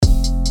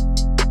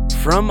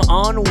From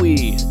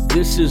Ennui,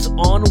 this is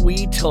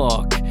Ennui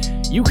Talk.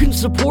 You can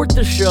support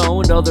the show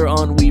and other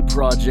Ennui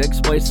projects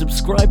by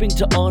subscribing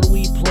to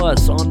Ennui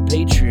Plus on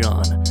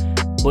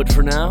Patreon. But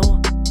for now,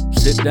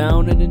 sit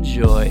down and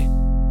enjoy.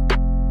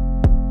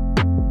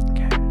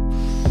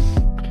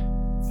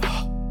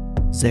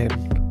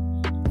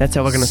 Zen. That's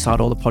how we're going to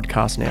start all the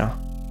podcasts now.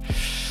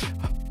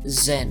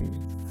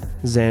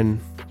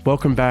 Zen.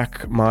 Welcome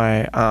back,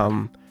 my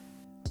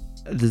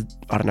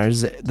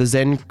the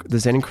Zen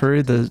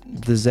crew, the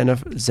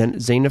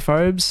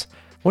xenophobes.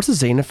 What's a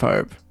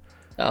xenophobe?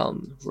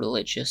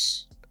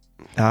 Religious.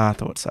 I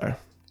thought so.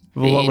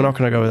 Well, we're not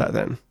going to go with that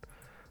then.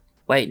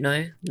 Wait,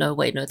 no,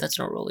 that's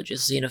not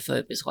religious.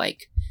 Xenophobe is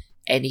like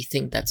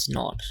anything that's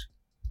not.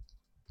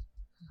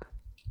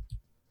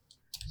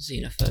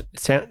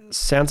 Xenophobe.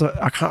 Sounds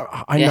like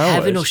I know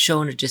having it. or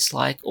showing a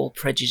dislike or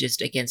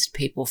prejudiced against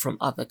people from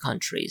other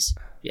countries.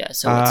 Yeah,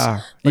 so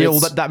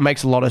that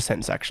makes a lot of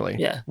sense actually.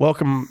 Yeah.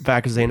 Welcome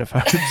back,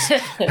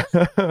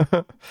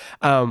 xenophobes.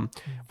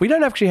 We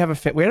don't actually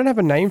have we don't have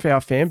a name for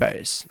our fan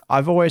base.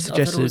 I've always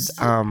suggested.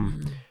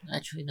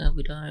 Actually, no,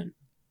 we don't.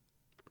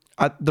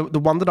 The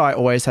one that I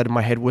always had in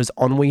my head was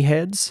Ennui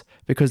Heads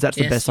because that's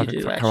the best I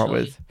could come up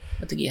with.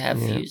 I think you have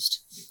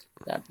used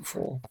that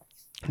before.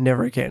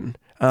 Never again.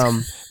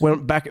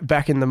 When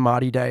back in the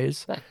Marty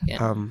days. Back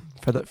again.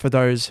 For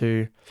those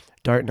who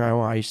don't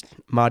know,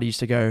 Marty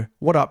used to go,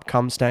 "What up,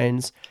 cum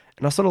stains?"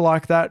 And I sort of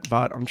like that,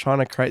 but I'm trying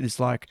to create this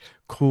like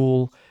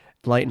cool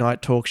late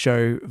night talk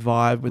show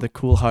vibe with a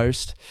cool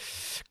host.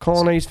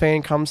 Colonies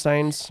fan cum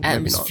stains.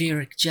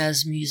 Atmospheric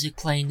jazz music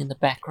playing in the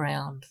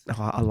background.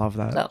 Oh, I love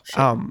that. Oh,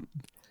 sure.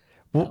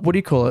 What do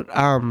you call it?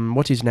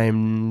 What's his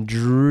name?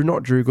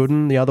 Not Drew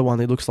Gooden, the other one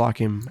that looks like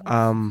him.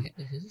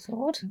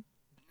 What?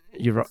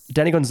 You're right.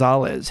 Danny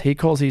Gonzalez. He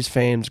calls his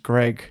fans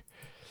Greg.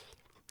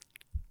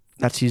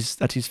 That's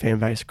his fan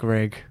base,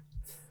 Greg.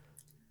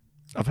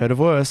 I've heard of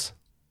worse.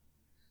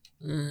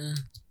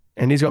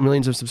 And he's got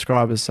millions of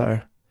subscribers, so.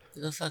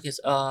 Who the fuck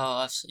is? Oh,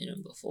 I've seen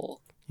him before.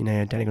 You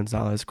know, Danny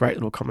Gonzalez, great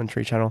little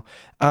commentary channel.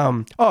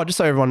 Just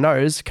so everyone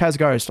knows, Kaz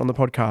Ghost on the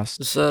podcast.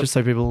 Just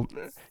so people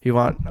who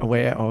aren't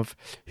aware of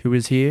who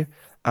is here.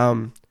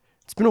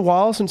 It's been a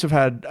while since we've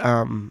had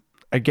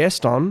a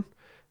guest on,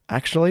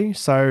 actually.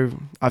 So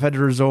I've had to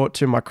resort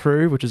to my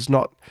crew, which is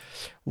not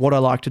what I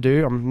like to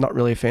do. I'm not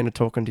really a fan of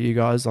talking to you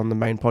guys on the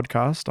main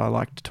podcast. I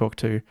like to talk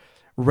to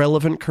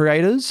relevant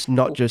creators,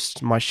 not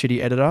just my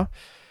shitty editor.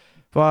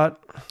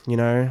 But, you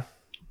know,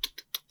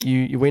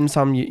 you win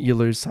some, you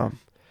lose some.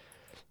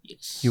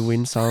 Yes. You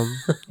win some,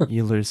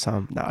 you lose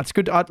some. No, it's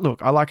good.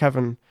 I like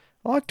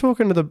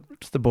talking to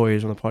the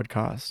boys on the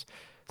podcast.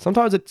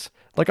 Sometimes it's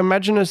like,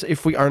 imagine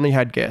if we only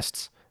had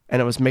guests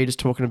and it was me just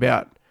talking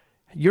about,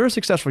 you're a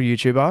successful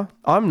YouTuber,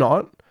 I'm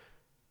not.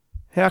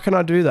 How can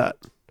I do that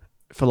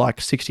for like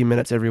 60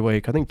 minutes every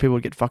week? I think people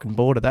would get fucking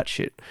bored of that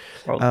shit.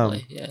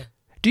 Probably, yeah.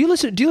 Do you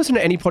listen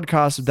to any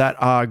podcasts that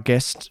are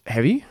guest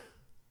heavy?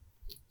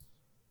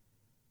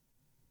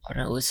 I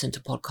don't listen to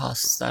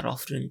podcasts that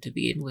often to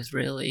begin with,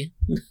 really.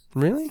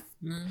 Really?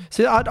 No.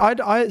 See,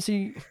 I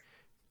see.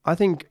 I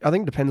think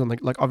it depends on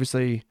like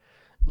obviously,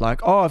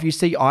 like if you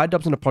see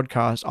iDubbbz on a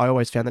podcast, I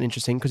always found that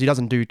interesting because he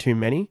doesn't do too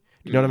many.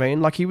 You know what I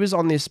mean? Like he was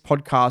on this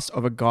podcast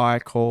of a guy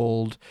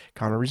called,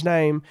 can't remember his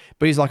name,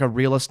 but he's like a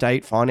real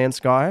estate finance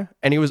guy,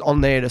 and he was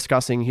on there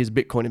discussing his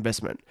Bitcoin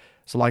investment.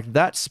 So like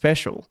that's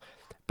special.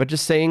 But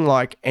just seeing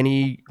like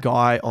any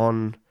guy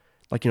on,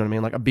 like, you know what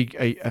I mean, like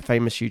a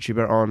famous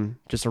YouTuber on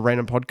just a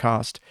random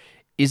podcast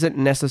isn't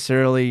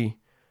necessarily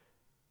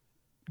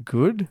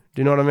good. Do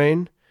you know what I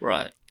mean?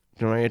 Right.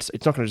 You know what I mean?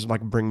 It's not going to just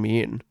like bring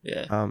me in.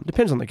 Yeah.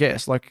 Depends on the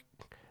guest. Like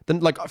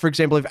for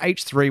example, if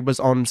H3 was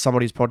on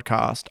somebody's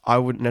podcast, I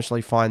wouldn't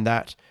necessarily find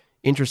that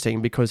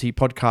interesting because he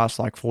podcasts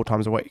like 4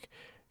 times a week.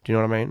 Do you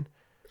know what I mean?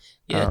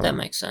 Yeah, that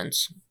makes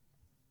sense.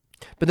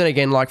 But then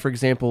again, like for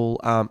example,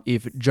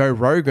 if Joe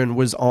Rogan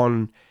was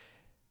on,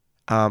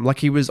 like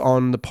he was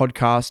on the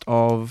podcast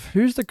of,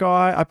 who's the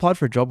guy? I applied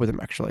for a job with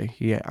him actually.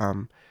 Yeah,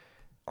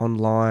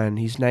 online.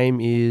 His name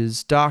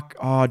is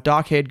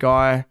dark-haired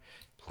guy.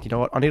 You know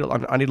what? I need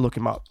to look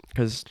him up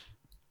because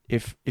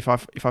if I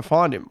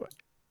find him,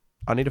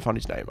 I need to find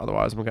his name.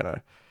 Otherwise, I'm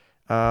gonna.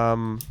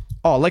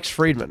 Lex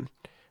Friedman.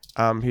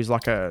 Who's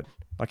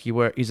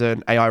he's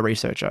an AI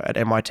researcher at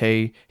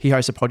MIT. He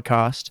hosts a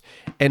podcast,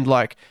 and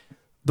like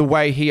the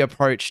way he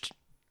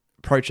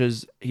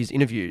approaches his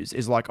interviews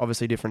is like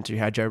obviously different to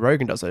how Joe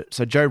Rogan does it.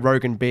 So Joe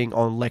Rogan being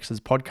on Lex's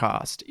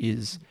podcast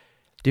is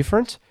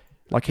different.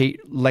 Like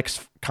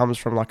Lex comes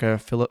from like a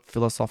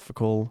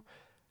philosophical,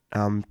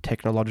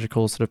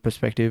 technological sort of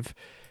perspective,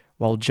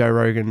 while Joe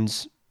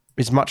Rogan's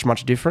is much,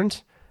 much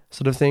different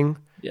sort of thing.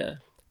 Yeah.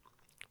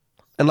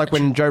 And like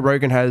when Joe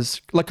Rogan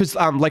has, like, because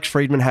Lex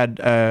Friedman had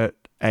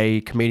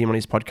a comedian on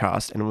his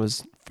podcast and it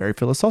was very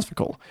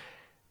philosophical.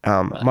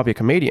 Right. Might be a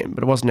comedian,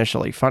 but it wasn't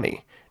necessarily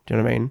funny. Do you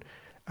know what I mean?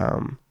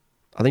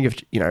 I think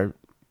if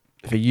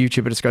a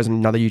YouTuber just goes on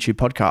another YouTube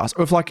podcast,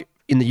 or if like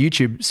in the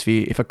YouTube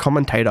sphere, if a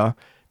commentary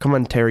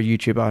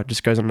YouTuber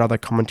just goes on another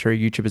commentary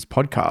YouTuber's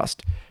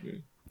podcast,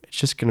 it's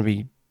just going to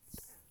be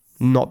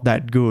not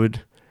that good. Do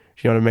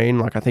you know what I mean?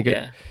 Like, I think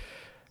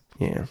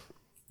yeah.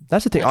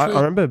 That's the thing. Actually, I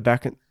remember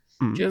back in...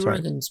 Joe sorry.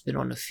 Rogan's been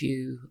on a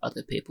few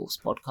other people's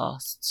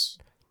podcasts.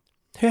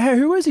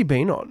 Who has he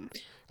been on?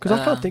 Because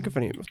I can't think Um, of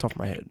any off the top of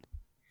my head.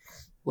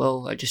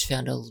 Well, I just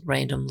found a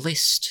random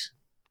list.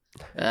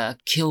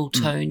 Kill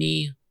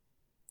Tony,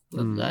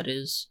 whatever that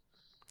is.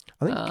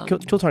 I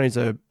think Kill Tony's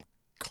a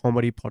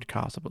comedy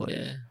podcast, I believe.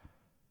 Yeah.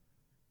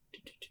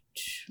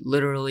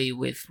 Literally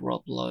with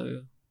Rob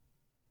Lowe.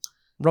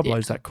 Rob Yeah.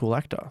 Lowe's that cool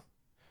actor.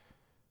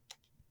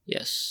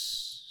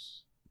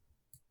 Yes.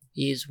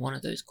 He is one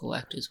of those cool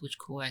actors. Which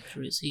cool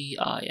actor is he?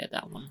 Ah, yeah,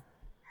 that one.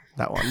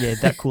 That one. Yeah,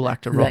 that cool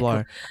actor, Rob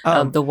That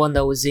Lowe. the one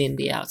that was in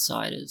The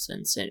Outsiders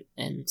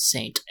and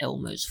Saint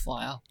Elmo's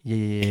Fire.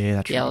 Yeah,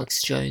 that's The right.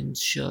 Alex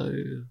Jones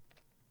Show.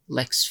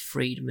 Lex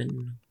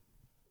Friedman.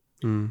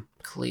 Mm.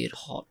 Cleared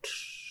Hot.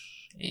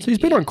 And So he's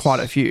been on yes. quite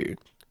a few.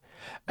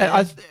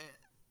 And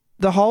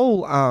the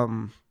whole,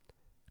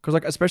 because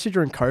like especially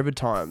during COVID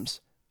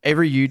times,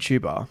 every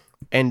YouTuber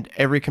and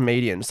every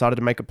comedian started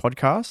to make a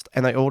podcast,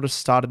 and they all just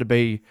started to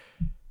be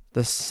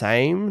the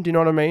same. Do you know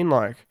what I mean?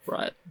 Like,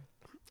 Right.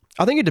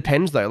 I think it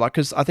depends though. Like,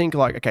 because I think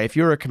like, okay, if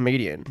you're a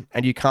comedian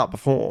and you can't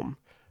perform,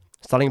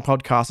 starting a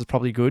podcast is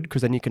probably good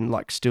because then you can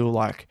like still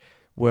like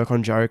work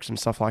on jokes and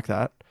stuff like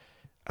that.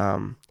 Do you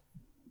know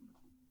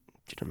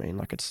what I mean?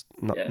 Like, it's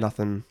not Yeah.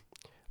 nothing.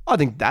 I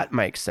think that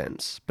makes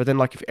sense. But then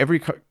like if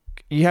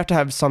you have to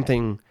have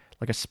something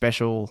like a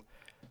special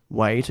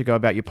way to go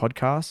about your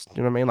podcast. Do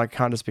you know what I mean? Like, it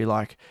can't just be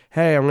like,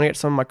 hey, I'm gonna get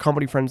some of my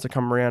comedy friends to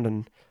come around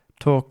and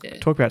talk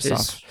about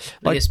stuff.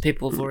 I Like- guess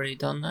people have already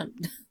done that.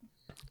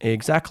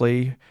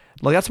 Exactly.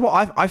 Like, that's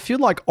what I feel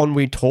like On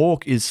We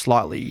Talk is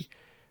slightly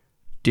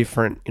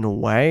different in a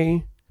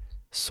way,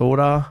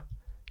 sorta.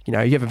 You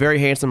know, you have a very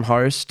handsome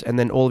host, and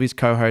then all of his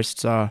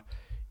co-hosts are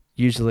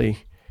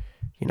usually,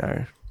 you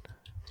know,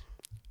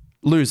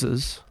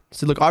 losers.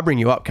 So look, I bring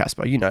you up,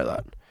 Casper. You know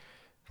that.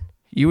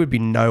 You would be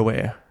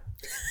nowhere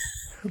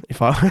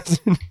if I was.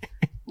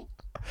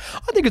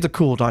 I think it's a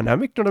cool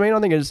dynamic. Do you know what I mean?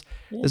 I think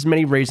there's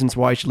many reasons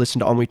why you should listen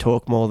to On We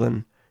Talk more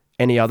than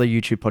any other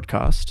YouTube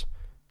podcast.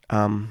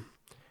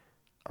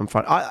 I'm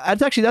fine.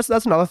 It's actually that's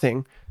another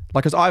thing.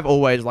 Like, because I've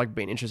always like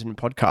been interested in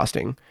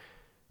podcasting,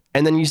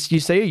 and then you see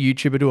a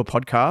YouTuber do a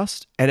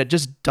podcast and it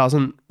just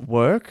doesn't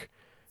work.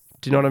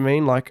 Do you know what I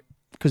mean? Like,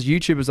 because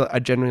YouTubers are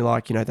generally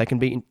like, you know,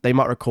 they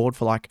might record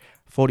for like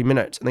 40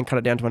 minutes and then cut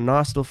it down to a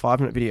nice little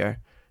 5-minute video.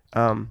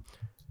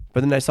 But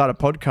then they start a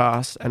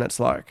podcast and it's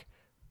like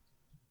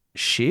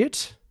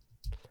shit.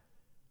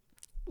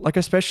 Like,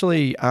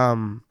 especially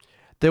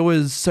there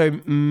was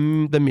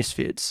the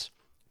Misfits.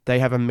 They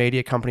have a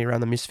media company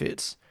around the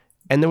Misfits.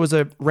 And there was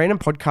a random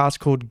podcast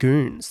called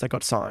Goons that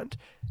got signed.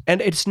 And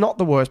it's not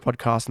the worst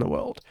podcast in the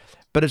world,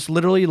 but it's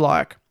literally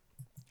like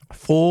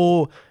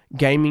 4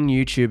 gaming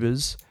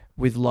YouTubers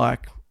with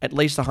like at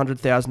least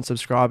 100,000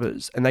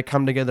 subscribers, and they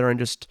come together and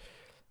just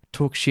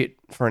talk shit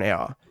for an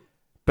hour.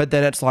 But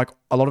then it's like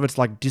a lot of it's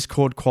like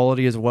Discord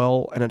quality as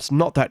well, and it's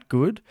not that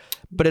good,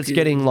 but it's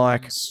getting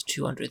like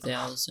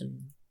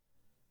 200,000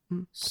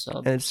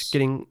 subs. and it's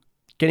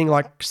getting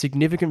like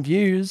significant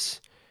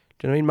views.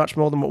 Do you know what I mean? Much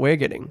more than what we're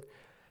getting.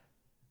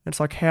 It's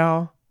like,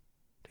 how?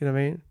 Do you know what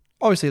I mean?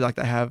 Obviously, like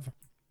they have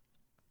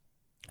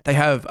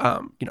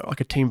you know, like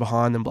a team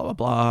behind them, blah blah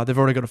blah. They've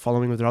already got a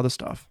following with their other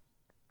stuff.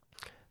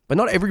 But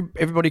not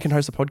everybody can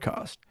host a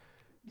podcast.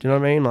 Do you know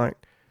what I mean? Like,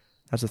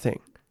 that's the thing.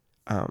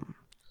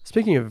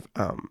 Speaking of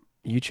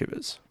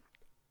YouTubers,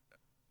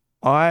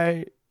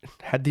 I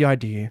had the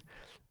idea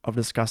of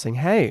discussing,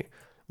 hey,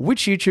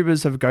 which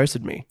YouTubers have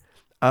ghosted me?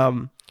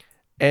 And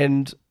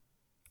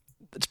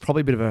it's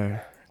probably a bit of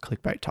a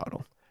clickbait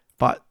title,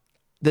 but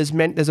there's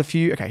a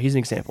few. Okay, here's an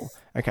example.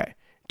 Okay,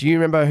 do you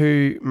remember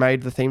who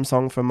made the theme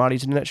song for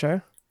Marty's Internet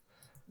Show?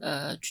 No.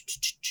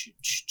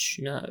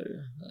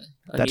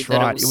 I That's knew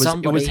that right. It was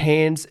somebody.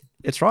 Hans.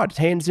 It's right. It's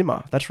Hans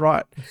Zimmer. That's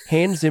right.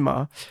 Hans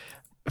Zimmer,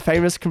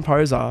 famous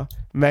composer,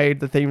 made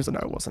the themes. No,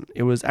 it wasn't.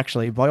 It was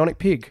actually Bionic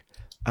Pig.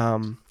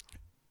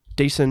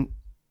 Decent.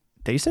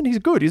 He's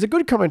good. He's a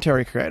good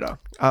commentary creator.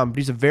 But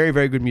he's a very,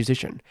 very good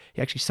musician.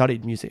 He actually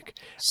studied music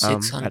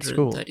at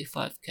school.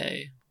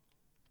 635k.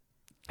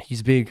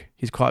 He's big.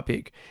 He's quite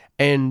big.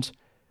 And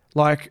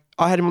like,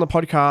 I had him on the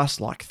podcast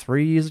like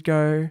 3 years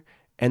ago.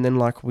 And then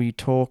like we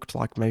talked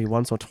like maybe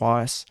once or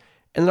twice.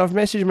 And then I've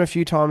messaged him a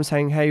few times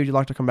saying, hey, would you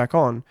like to come back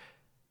on?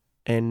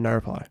 And no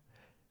reply.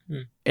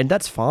 And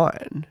that's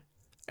fine.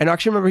 And I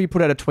actually remember he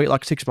put out a tweet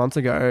like 6 months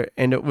ago,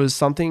 and it was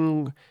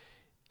something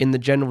in the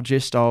general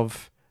gist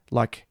of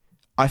like,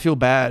 I feel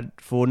bad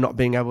for not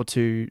being able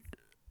to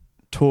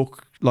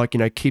talk, like, you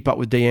know, keep up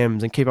with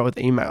DMs and keep up with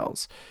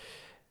emails.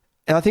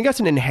 And I think that's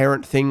an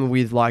inherent thing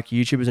with like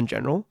YouTubers in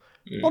general.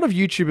 A lot of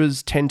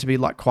YouTubers tend to be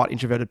like quite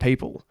introverted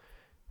people.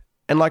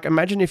 And like,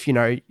 imagine if, you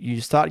know,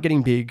 you start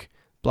getting big,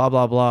 blah,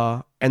 blah,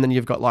 blah. And then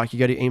you've got like, you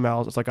go to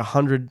emails, it's like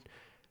 100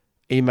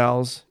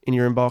 emails in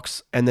your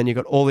inbox. And then you've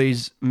got all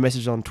these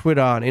messages on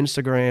Twitter and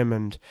Instagram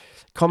and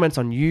comments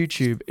on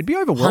YouTube. It'd be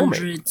overwhelming.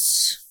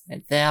 Hundreds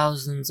and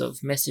thousands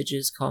of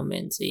messages,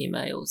 comments,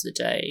 emails a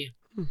day.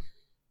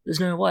 There's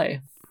no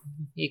way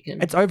you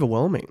can. It's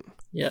overwhelming.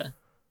 Yeah.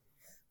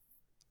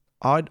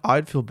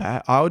 I'd feel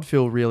bad. I would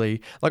feel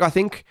really like, I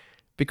think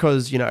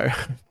because,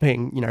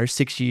 being,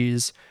 6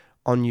 years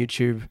on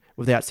YouTube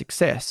without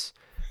success,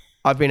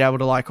 I've been able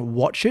to like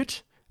watch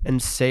it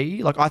and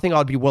see, like, I think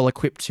I'd be well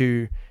equipped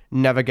to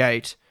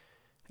navigate.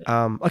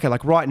 Okay,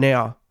 like right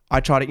now, I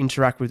try to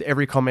interact with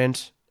every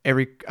comment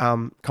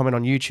on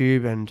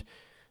YouTube and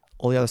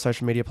all the other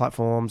social media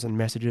platforms and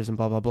messages and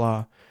blah, blah,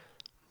 blah.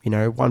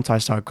 Once I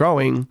start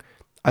growing,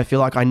 I feel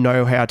like I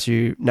know how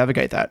to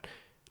navigate that.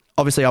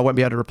 Obviously, I won't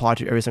be able to reply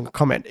to every single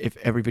comment if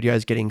every video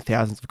is getting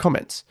thousands of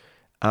comments.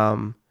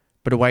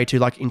 But a way to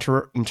like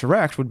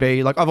interact would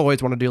be like, I've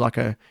always wanted to do like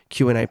a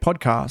Q&A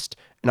podcast,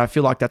 and I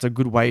feel like that's a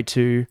good way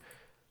to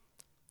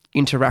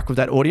interact with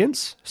that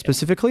audience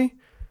specifically.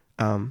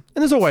 And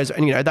there's always,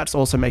 and that's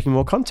also making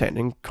more content,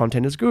 and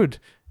content is good.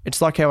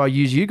 It's like how I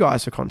use you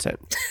guys for content,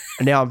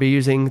 and now I'll be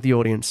using the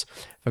audience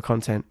for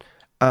content.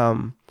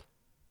 But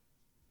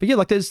yeah,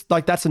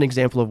 like that's an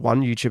example of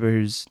one YouTuber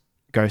who's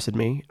ghosted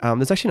me.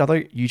 There's actually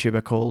another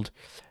YouTuber called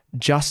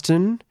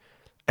Justin,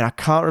 and I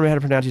can't remember how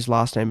to pronounce his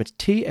last name. It's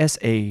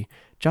TSE,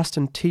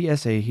 Justin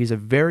TSE. He's a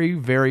very,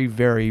 very,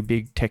 very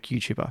big tech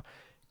YouTuber,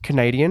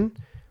 Canadian,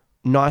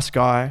 nice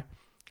guy.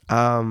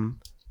 I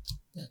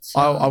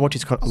watch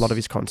a lot of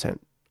his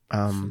content.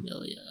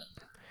 Familiar.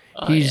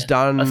 He's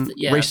done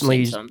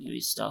recently. I've seen some of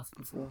his stuff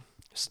before.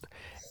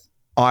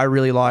 I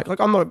really like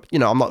I'm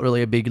not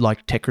really a big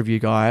like tech review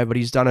guy, but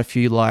he's done a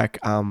few like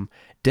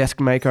desk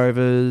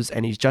makeovers,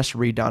 and he's just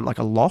redone like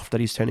a loft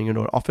that he's turning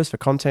into an office for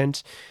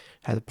content.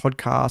 Has a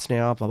podcast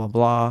now, blah blah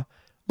blah.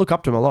 Look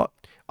up to him a lot.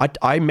 I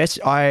didn't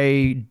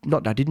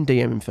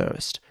DM him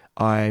first.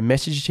 I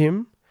messaged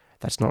him.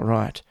 That's not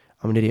right.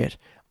 I'm an idiot.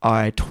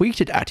 I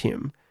tweeted at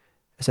him.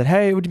 I said,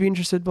 "Hey, would you be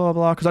interested?" Blah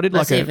blah. Because I did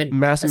That's like a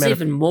massive amount.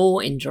 That's even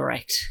more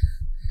indirect.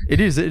 It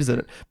is, isn't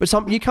it? But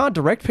you can't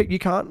direct people. You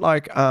can't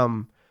like.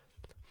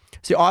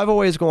 See, I've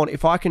always gone,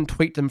 if I can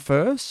tweet them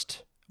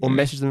first or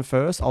message them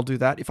first, I'll do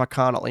that. If I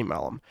can't, I'll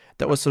email them.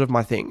 That was sort of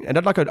my thing. And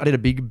I did a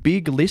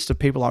big list of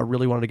people I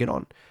really wanted to get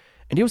on.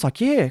 And he was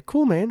like, yeah,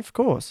 cool, man, of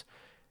course.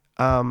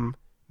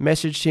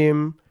 Messaged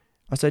him.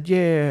 I said,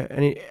 yeah.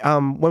 And he,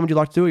 when would you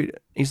like to do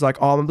it? He's like,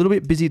 oh, I'm a little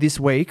bit busy this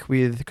week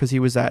because he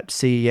was at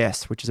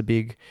CES, which is a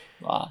big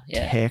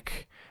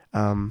tech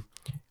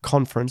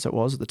conference it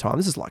was at the time.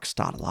 This is like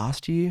start of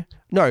last year.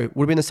 No, it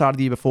would have been the start of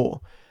the year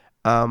before.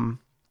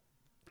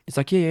 He's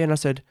like, yeah. And I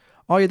said,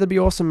 oh, yeah, that'd be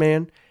awesome,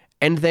 man.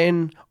 And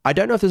then I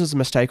don't know if this is a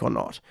mistake or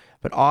not,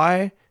 but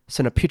I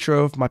sent a picture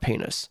of my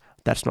penis.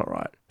 That's not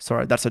right.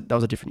 Sorry, that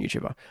was a different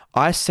YouTuber.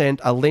 I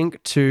sent a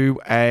link to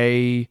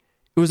I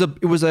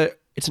can't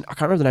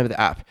remember the name of the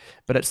app,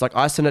 but it's like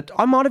I sent it.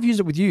 I might have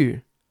used it with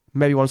you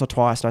maybe once or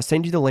twice, and I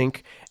send you the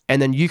link,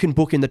 and then you can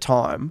book in the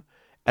time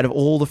out of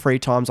all the free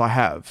times I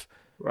have.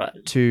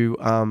 Right. To,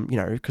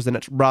 because then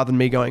it's rather than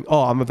me going,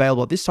 oh, I'm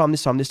available at this time,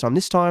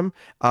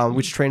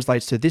 which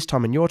translates to this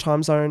time in your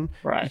time zone.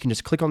 Right. You can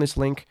just click on this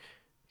link,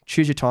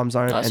 choose your time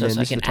zone, and so then it's this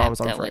like is the time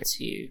zone that free. lets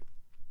you.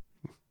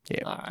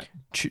 Yeah. All right.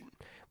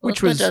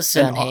 Which that does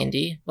sound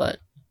handy, but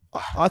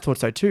I thought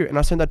so too. And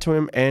I sent that to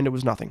him, and it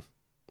was nothing.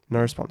 No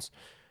response.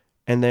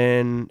 And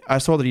then I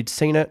saw that he'd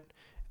seen it,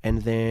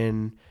 and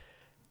then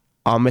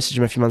I messaged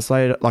him a few months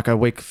later, like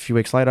a few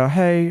weeks later.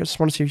 Hey, I just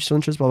want to see if you're still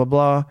interested, blah, blah,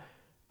 blah.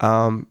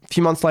 A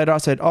few months later, I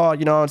said, oh,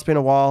 it's been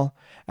a while.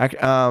 I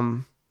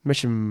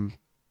mentioned him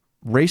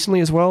recently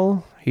as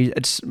well.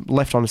 It's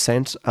left on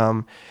sent.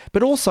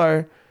 But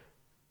also,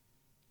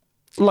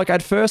 like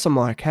at first, I'm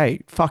like, hey,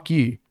 fuck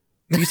you.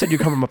 You said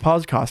you'd come on my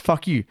podcast.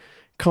 Fuck you.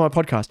 Come on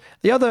my podcast.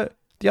 The other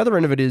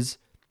end of it is,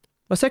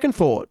 my second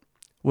thought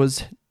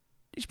was,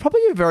 he's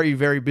probably a very,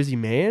 very busy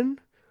man.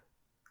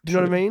 Do you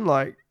know what I mean?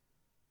 Like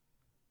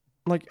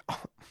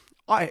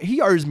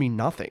he owes me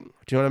nothing.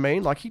 Do you know what I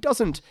mean? Like he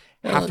doesn't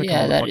have to come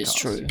on the that podcast. is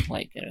true.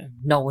 Like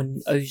no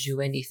one owes you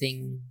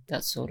anything.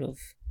 That sort of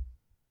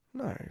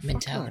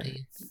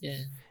mentality. No. Yeah.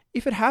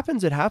 If it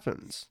happens, it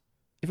happens.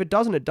 If it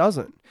doesn't, it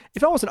doesn't.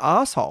 If I was an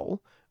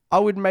asshole, I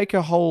would make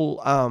a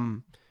whole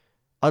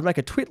I'd make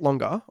a tweet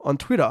longer on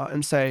Twitter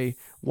and say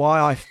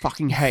why I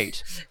fucking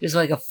hate. Just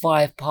like a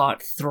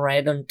 5-part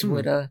thread on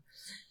Twitter.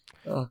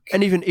 Okay.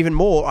 And even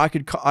more, I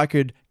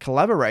could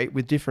collaborate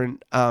with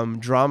different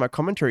drama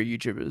commentary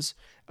YouTubers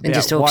about and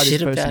just talk why shit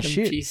this person's about him.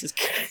 shit. Jesus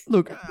Christ.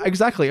 Look,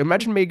 exactly.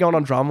 Imagine me going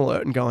on Drama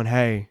Alert and going,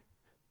 "Hey,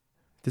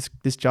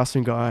 this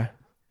Justin guy,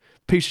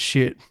 piece of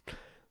shit,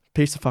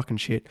 piece of fucking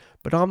shit."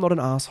 But I'm not an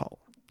asshole,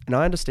 and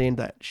I understand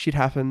that shit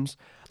happens.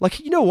 Like,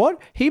 you know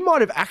what? He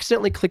might have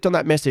accidentally clicked on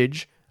that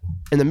message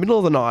in the middle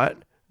of the night,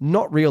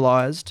 not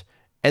realized,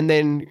 and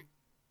then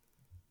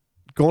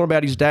gone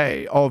about his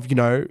day of,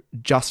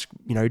 just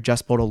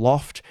bought a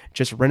loft,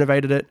 just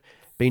renovated it,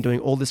 been doing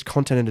all this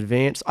content in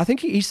advance. I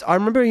think I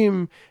remember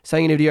him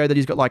saying in a video that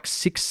he's got like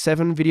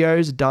 6-7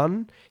 videos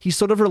done. He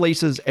sort of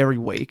releases every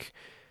week,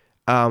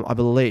 I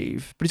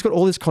believe, but he's got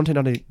all this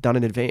content done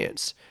in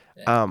advance.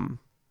 Not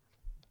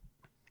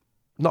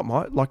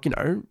my,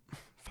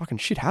 fucking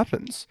shit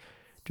happens.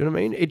 Do Do you know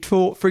what I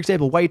mean? For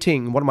example, Wei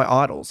Ting, one of my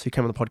idols who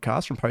came on the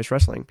podcast from Post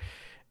Wrestling,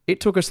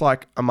 it took us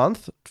like a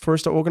month for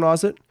us to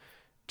organise it,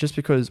 just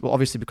because, well,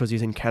 obviously because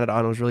he's in Canada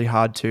and it was really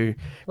hard to,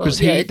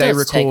 because it they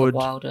does take a record.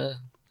 while to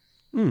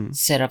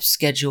set up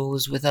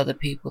schedules with other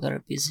people that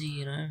are busy,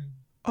 you know.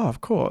 Oh,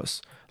 of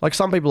course. Like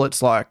some people,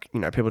 it's like,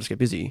 you know, people just get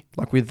busy.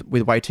 Like with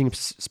Wei Ting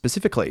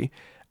specifically,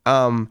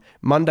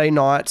 Monday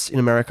nights in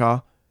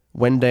America,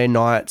 Wednesday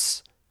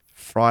nights,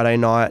 Friday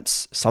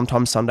nights,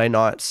 sometimes Sunday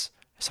nights,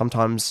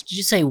 sometimes. Did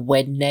you say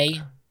Wednesday?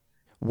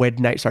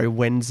 Wednesday. Sorry,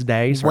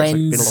 it's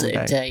been a long day.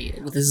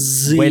 Wednesday with a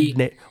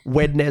Z.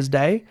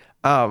 Wednesday.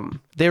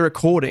 They're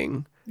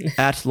recording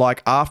at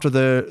like after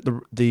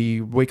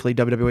the weekly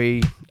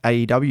WWE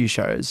AEW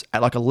shows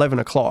at like 11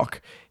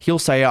 o'clock. He'll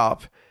stay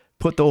up,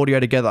 put the audio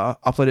together,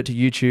 upload it to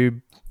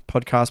YouTube,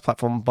 podcast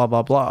platform, blah,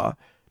 blah, blah,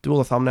 do all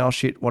the thumbnail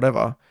shit,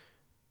 whatever,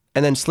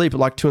 and then sleep at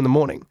like 2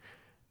 a.m.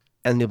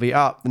 And they'll be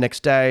up the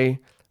next day,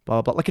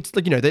 blah, blah, blah. Like it's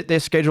like, you know, their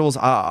schedules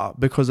are,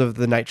 because of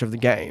the nature of the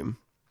game,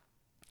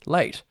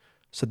 late.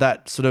 So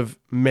that sort of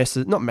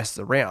not messes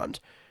around.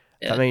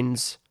 Yeah. That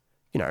means,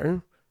 you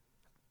know,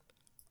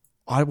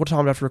 what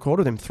time did I have to record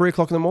with him? 3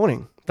 o'clock in the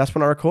morning. That's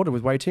when I recorded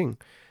with Wei Ting.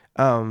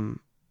 You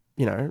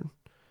know,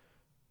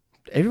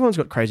 everyone's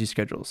got crazy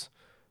schedules.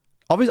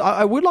 Obviously,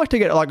 I would like to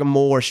get like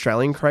more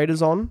Australian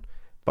creators on,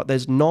 but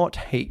there's not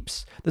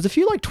heaps. There's a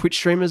few like Twitch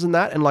streamers and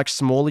that, and like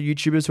smaller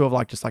YouTubers who I've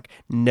like just like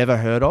never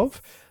heard of,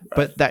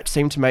 but that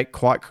seem to make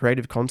quite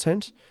creative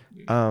content.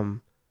 I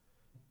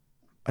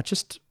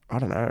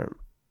don't know.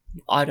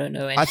 I don't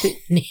know anything.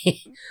 I think.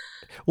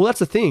 Well, that's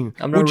the thing.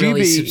 I'm not would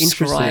really you be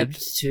subscribed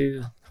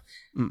interested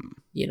to,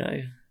 you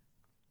know,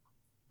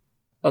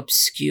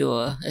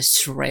 obscure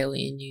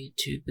Australian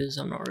YouTubers.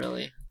 I'm not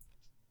really.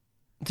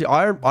 See,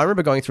 I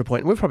remember going through a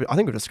point. I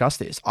think we've discussed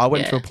this. I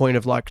went through a point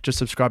of like just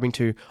subscribing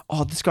to.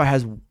 Oh, this guy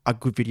has a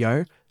good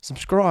video.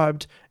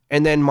 Subscribed,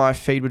 and then my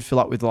feed would fill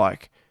up with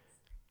like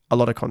a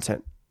lot of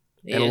content,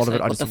 and a lot of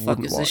it I just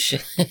wouldn't watch.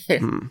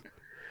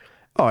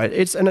 Oh,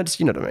 it's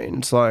you know what I mean.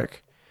 It's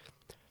like,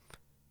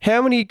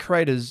 how many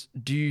creators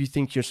do you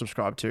think you're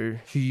subscribed to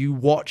who you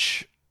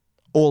watch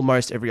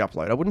almost every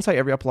upload? I wouldn't say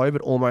every upload,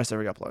 but almost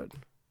every upload.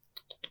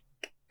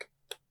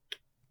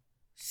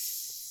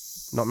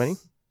 Not many?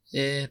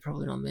 Yeah,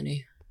 probably not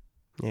many.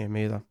 Yeah,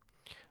 me either.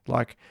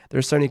 Like, there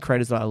are so many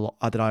creators that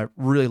I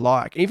really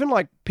like. Even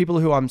like people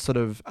who I'm sort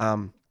of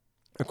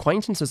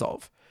acquaintances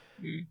of,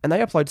 and they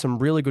upload some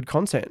really good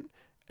content.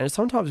 And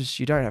sometimes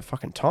you don't have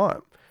fucking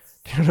time.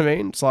 Do you know what I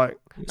mean? It's like,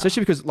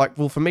 especially because like,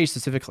 well, for me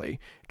specifically,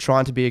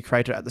 trying to be a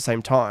creator at the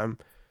same time,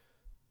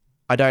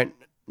 I don't,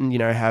 you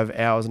know, have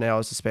hours and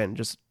hours to spend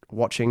just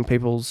watching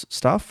people's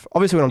stuff.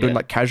 Obviously, when I'm doing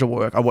like casual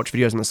work, I watch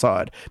videos on the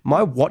side.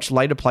 My watch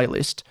later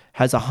playlist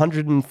has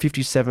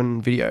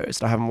 157 videos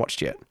that I haven't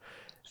watched yet.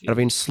 And I've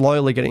been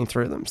slowly getting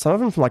through them. Some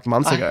of them from like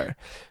months ago.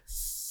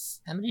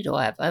 How many do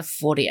I have? I have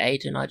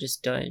 48 and I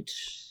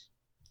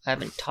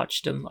haven't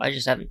touched them. I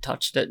just haven't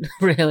touched it,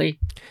 really.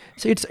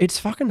 See, it's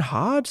fucking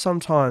hard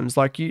sometimes.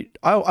 Like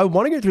I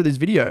want to get through these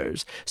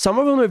videos. Some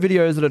of them are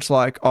videos that it's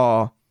like,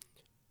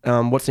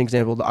 what's an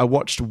example? I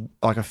watched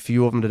like a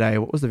few of them today.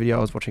 What was the video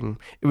I was watching?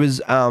 It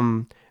was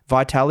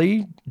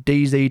Vitaly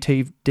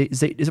DZTV. Is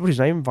that what his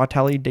name?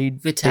 Vitaly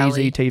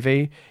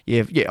DZTV.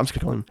 Yeah. I'm just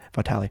gonna call him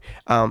Vitaly.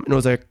 And it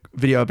was a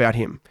video about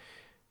him,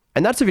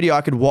 and that's a video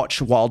I could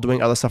watch while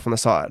doing other stuff on the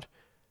side.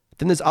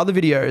 Then there's other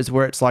videos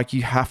where it's like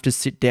you have to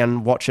sit down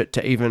and watch it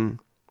to even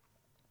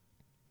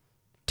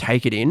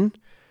take it in.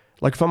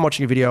 Like if I'm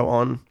watching a video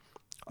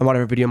I might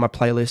have a video on my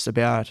playlist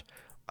about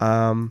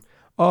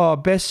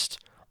best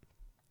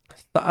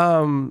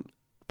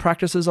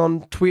practices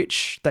on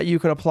Twitch that you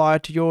can apply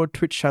to your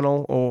Twitch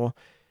channel, or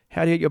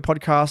how to get your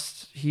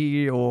podcast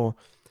here, or,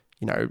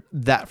 you know,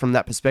 that from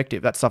that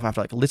perspective. That stuff I have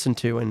to like listen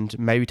to and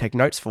maybe take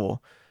notes for.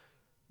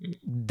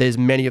 There's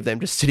many of them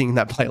just sitting in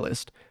that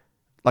playlist.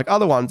 Like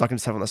other ones I can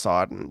just have on the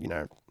side and, you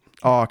know,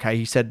 oh, okay,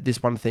 he said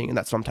this one thing and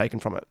that's what I'm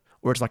taking from it.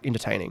 Or it's like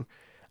entertaining.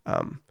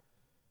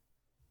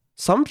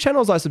 Some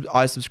channels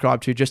I subscribe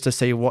to just to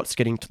see what's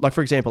getting, like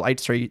for example, the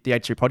H3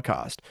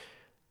 podcast.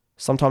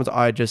 Sometimes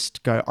I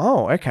just go,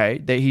 oh,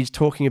 okay, he's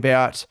talking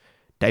about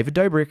David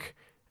Dobrik,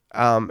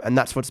 and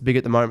that's what's big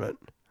at the moment.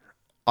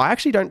 I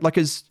actually don't, like,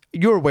 as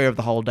you're aware of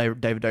the whole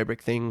David Dobrik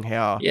thing,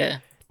 how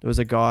there was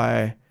a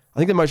guy, I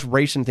think the most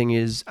recent thing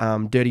is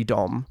Dirty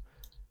Dom,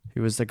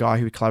 who was the guy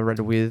who we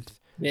collaborated with,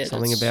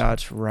 something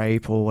about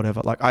rape or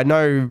whatever. Like, I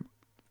know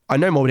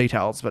more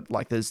details, but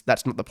like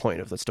that's not the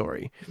point of the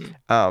story.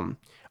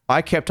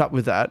 I kept up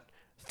with that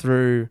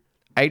through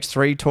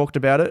H3 talked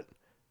about it,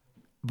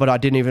 but I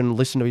didn't even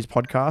listen to his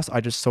podcast.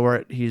 I just saw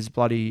his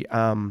bloody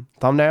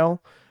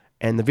thumbnail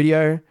and the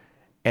video.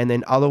 And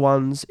then other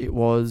ones, it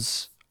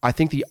was, I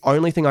think the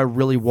only thing I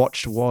really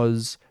watched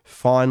was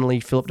finally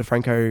Philip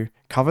DeFranco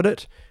covered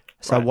it.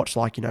 So I watched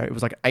like, you know, it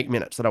was like 8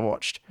 minutes that I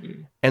watched.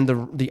 And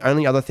the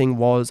only other thing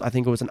was, I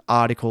think it was an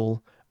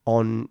article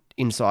on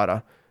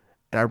Insider,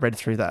 and I read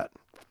through that.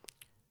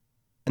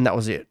 And that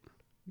was it.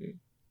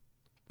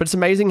 But it's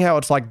amazing how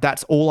it's like,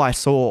 that's all I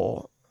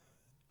saw,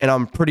 and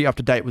I'm pretty up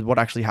to date with what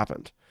actually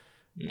happened.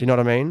 Do you know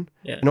what I mean?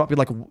 Yeah. It might be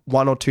like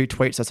one or two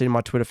tweets I see in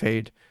my Twitter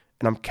feed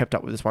and I'm kept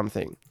up with this one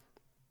thing.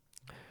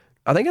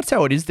 I think that's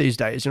how it is these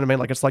days. You know what I mean?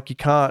 Like, it's like you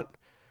can't,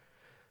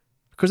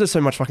 because there's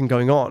so much fucking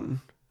going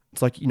on.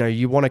 It's like,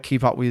 you want to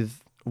keep up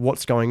with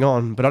what's going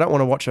on, but I don't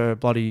want to watch a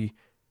bloody,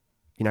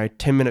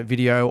 10-minute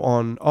video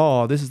on,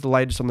 this is the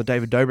latest on the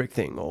David Dobrik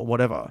thing or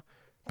whatever.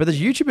 But there's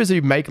YouTubers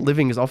who make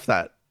livings off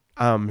that,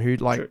 who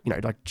like,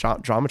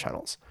 drama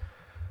channels.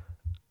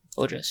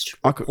 Or just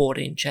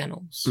reporting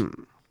channels.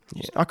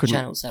 Yeah, I couldn't.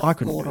 Channels that I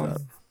couldn't report do on.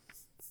 that.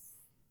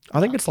 I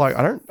think it's like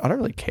I don't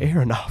really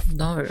care enough.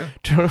 No.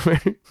 Do you know what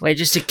I mean? Wait,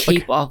 just to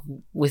keep up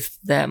with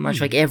that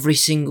much, like every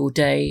single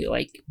day,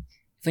 like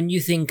if a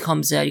new thing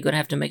comes out, you're gonna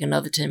have to make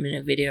another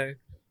 10-minute video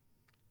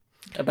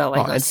about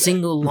like a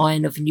single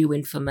line of new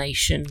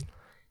information.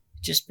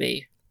 Just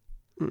be.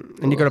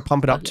 And you got to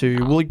pump it up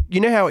to, well, you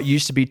know how it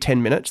used to be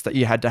 10 minutes that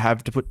you had to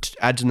have to put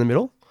ads in the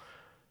middle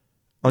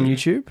on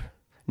YouTube?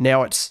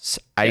 Now it's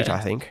 8, I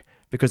think,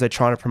 because they're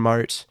trying to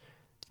promote,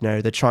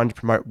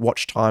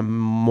 watch time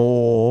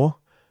more,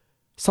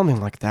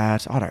 something like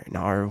that. I don't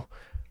know.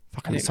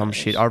 Fucking some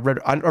shit. I read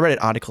an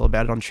article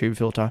about it on Tube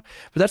Filter,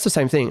 but that's the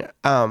same thing.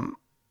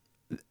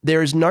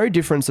 There is no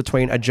difference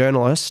between a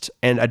journalist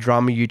and a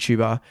drama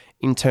YouTuber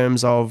in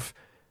terms of,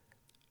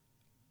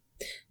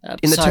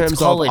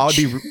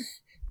 college.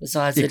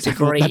 Besides the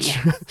degree.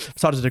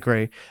 Besides the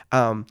degree.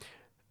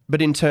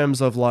 But in terms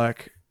of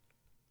like,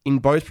 in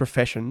both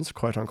professions,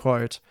 quote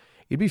unquote,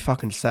 you'd be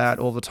fucking sad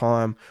all the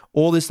time.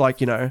 All this like,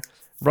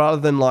 rather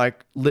than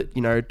like,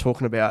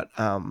 talking about,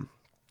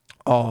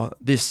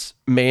 this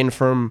man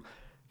from,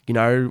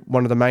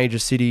 one of the major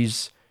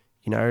cities,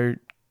 I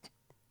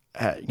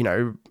don't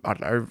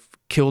know,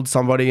 killed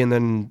somebody and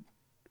then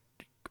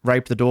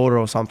raped the daughter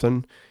or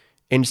something.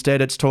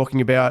 Instead, it's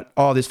talking about,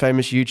 this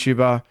famous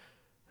YouTuber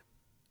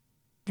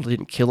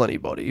didn't kill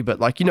anybody, but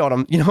like, you know where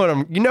I'm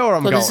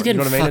going. This is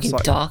getting you know what I mean? fucking It's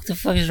like, dark. The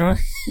fuck is wrong?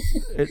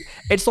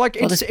 it's like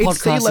it's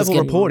C-level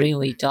reporting.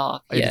 Really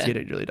dark. It's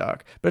getting really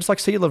dark, but it's like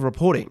C-level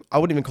reporting. I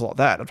wouldn't even call it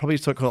that. I'd probably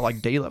still call it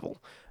like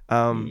D-level.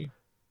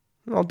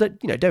 Well,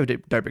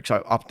 David Dobrik's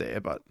up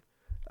there, but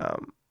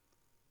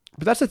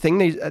that's the thing.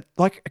 These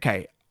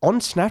okay, on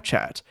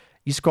Snapchat,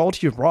 you scroll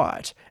to your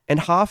right, and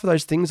half of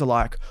those things are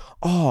like,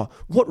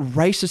 what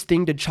racist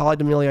thing did Charli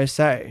D'Amelio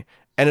say?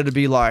 And it'd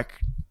be like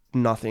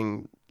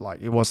nothing. Like,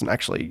 it wasn't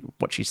actually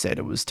what she said.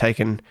 It was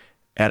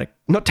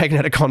not taken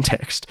out of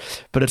context,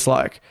 but it's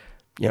like,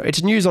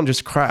 it's news on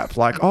just crap.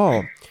 Like,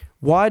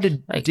 why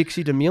did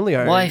Dixie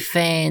D'Amelio? Why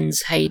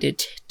fans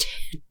hated?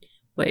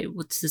 Wait,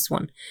 what's this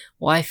one?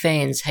 Why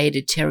fans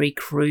hated Terry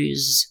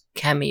Crews'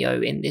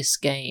 cameo in this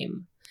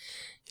game?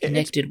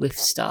 Connected with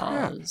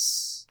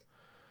stars.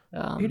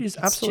 It is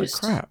absolute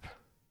crap.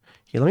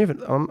 Here, let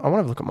me. I want to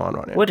have a look at mine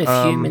right now. What if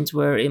humans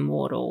were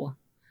immortal?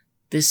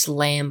 This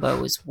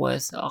Lambo is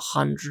worth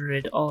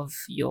 100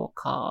 of your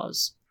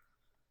cars.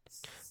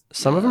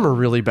 Some of them are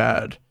really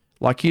bad.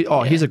 Like,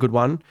 here's a good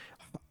one.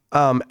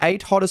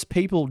 8 hottest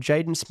people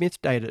Jaden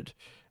Smith dated.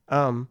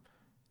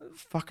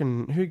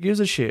 Fucking, who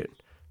gives a shit?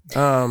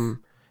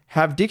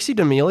 Have Dixie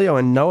D'Amelio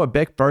and Noah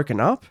Beck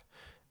broken up?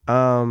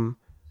 Who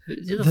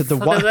the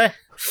fuck are they?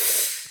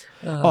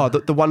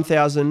 The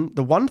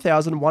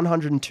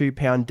 1,102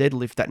 pound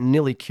deadlift that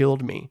nearly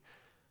killed me.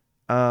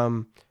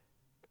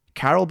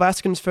 Carol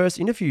Baskin's first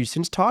interview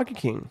since Tiger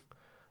King.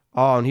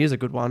 And here's a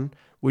good one.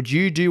 Would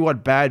you do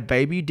what Bad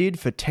Baby did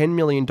for $10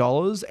 million?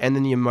 And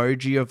then the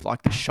emoji of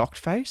like the shocked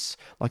face,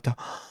 like the,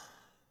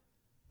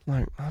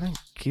 like, I don't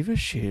give a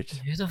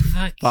shit. Who the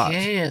fuck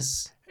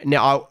cares?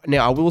 Now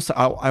I will say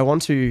I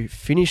want to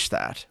finish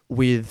that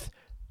with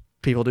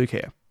people do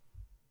care.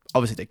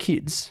 Obviously they're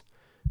kids.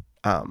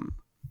 Do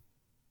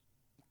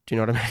you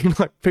know what I mean?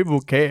 Like,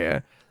 people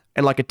care,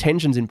 and like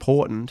attention's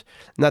important.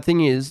 And that thing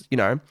is,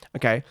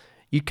 okay.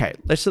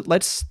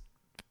 Let's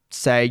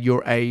say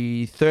you're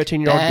a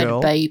 13-year-old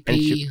girl. Bad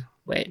Baby.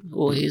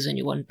 Here's a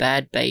new one.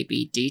 Bad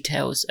Baby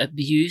details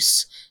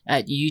abuse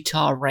at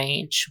Utah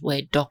ranch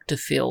where Dr.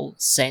 Phil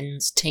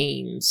sends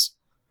teens.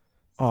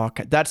 Oh,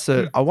 okay. That's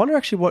I wonder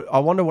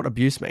what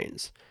abuse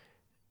means.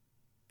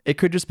 It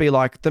could just be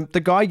like the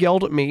guy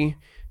yelled at me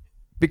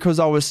because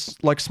I was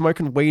like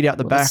smoking weed out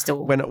the back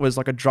when it was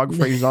like a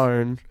drug-free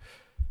zone.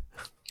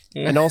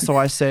 And also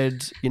I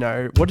said,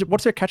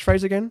 what's your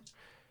catchphrase again?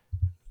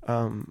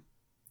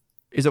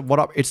 Is it what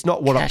up? It's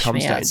not what up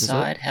comes stains, is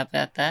it? How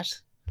about that?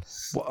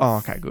 Well,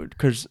 okay, good.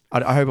 Because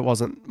I hope it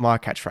wasn't my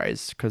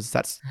catchphrase, because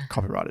that's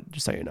copyrighted,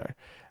 just so you know.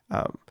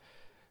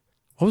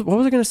 What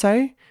was I going to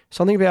say?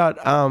 Something about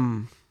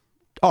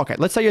okay,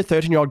 let's say you're a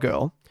 13-year-old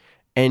girl,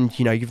 and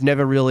you've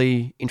never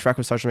really interacted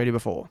with social media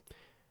before.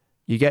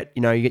 You get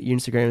your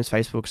Instagrams,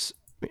 Facebooks,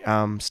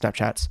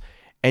 Snapchats,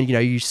 and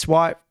you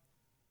swipe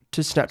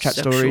to Snapchat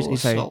stories and you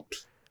say,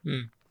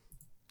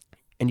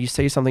 and you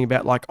see something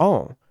about like,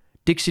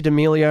 Dixie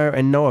D'Amelio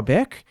and Noah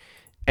Beck,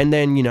 and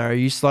then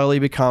you slowly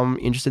become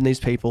interested in these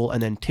people,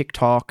 and then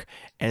TikTok,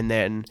 and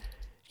then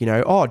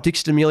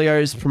Dixie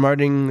D'Amelio is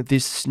promoting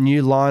this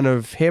new line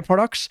of hair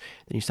products.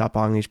 Then you start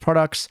buying these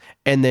products,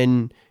 and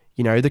then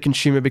the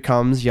consumer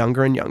becomes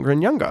younger and younger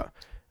and younger.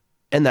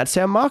 And that's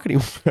how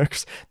marketing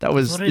works.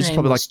 This is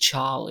probably like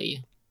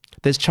Charlie.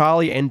 There's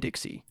Charlie and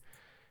Dixie.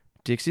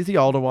 Dixie's the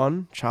older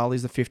one.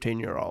 Charlie's the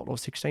 15-year-old or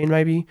 16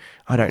 maybe.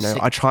 I don't know.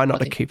 I try not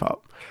to keep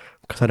up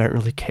because I don't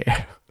really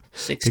care.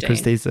 16.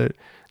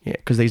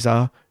 because these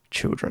are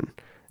children.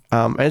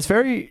 And it's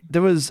very,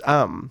 there was,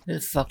 Who the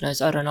fuck knows?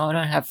 I don't know. I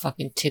don't have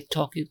fucking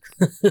TikTok.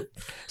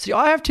 See,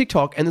 I have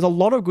TikTok and there's a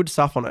lot of good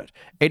stuff on it.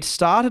 It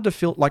started to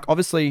feel like,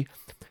 obviously,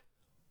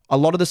 a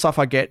lot of the stuff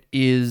I get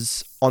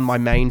is on my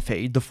main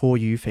feed, the For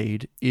You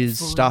feed, is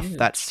stuff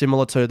that's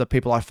similar to the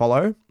people I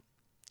follow.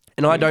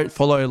 And I don't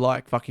follow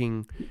like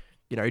fucking,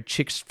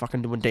 chicks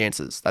fucking doing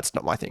dances. That's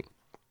not my thing,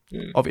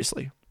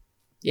 obviously.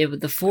 Yeah, but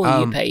the For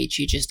You page,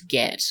 you just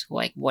get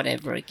like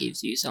whatever it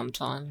gives you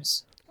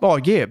sometimes. Oh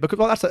yeah, because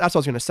that's what I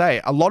was going to say.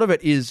 A lot of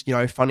it is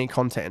funny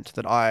content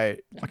that I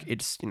like.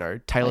 It's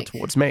tailored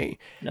towards me.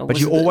 No, but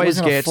you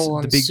always get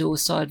the big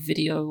suicide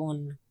video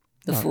on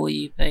the For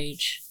You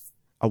page.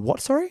 A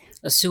what? Sorry,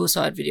 a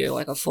suicide video,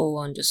 like a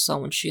full-on just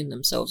someone shooting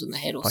themselves in the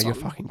head or something. Oh,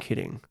 you're fucking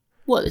kidding.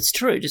 Well, it's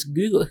true. Just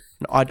Google it.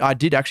 I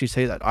did actually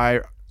see that.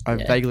 I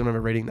vaguely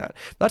remember reading that.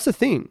 That's the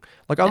thing.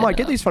 Like I might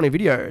get these funny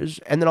videos,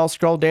 and then I'll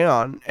scroll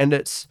down, and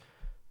it's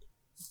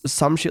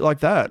some shit like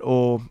that,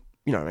 or.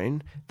 You know what I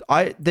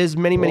mean? There's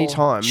many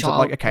times that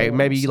like, okay,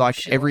 maybe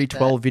like every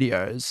 12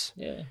 videos.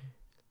 Yeah.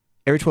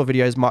 Every 12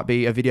 videos might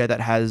be a video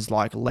that has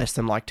like less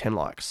than like 10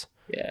 likes.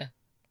 Yeah.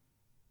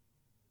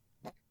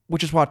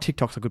 Which is why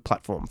TikTok's a good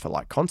platform for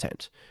like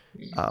content.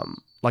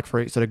 Like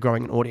for sort of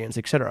growing an audience,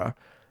 etc.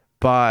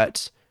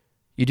 But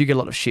you do get a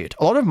lot of shit.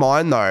 A lot of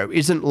mine though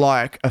isn't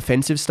like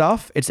offensive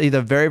stuff. It's either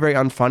very, very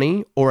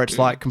unfunny or it's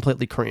like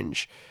completely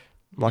cringe.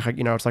 Like,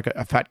 it's like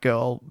a fat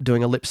girl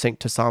doing a lip sync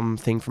to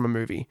something from a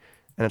movie.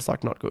 And it's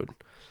like not good.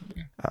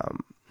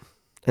 And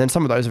then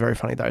some of those are very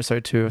funny though. So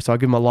I give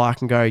them a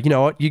like and go, you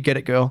know what, you get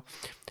it, girl.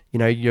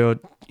 You're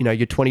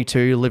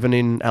 22, living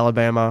in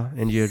Alabama,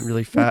 and you're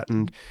really fat,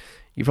 and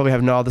you probably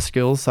have no other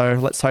skills. So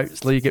let's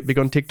hopefully you get big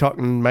on TikTok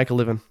and make a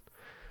living.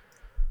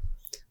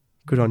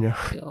 Good on you.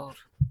 God.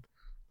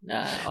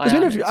 Nah, I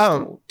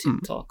uninstalled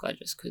TikTok. I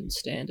just couldn't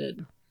stand it.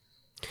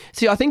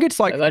 See, I think it's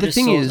like the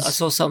thing is, I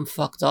saw something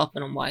fucked up,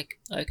 and I'm like,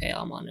 okay,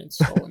 I'm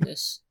uninstalling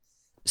this.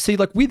 See,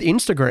 like with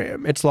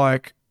Instagram, it's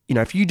like,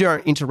 if you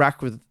don't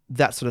interact with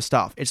that sort of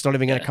stuff, it's not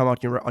even going to come up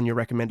on your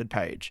recommended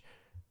page.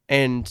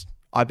 And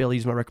I barely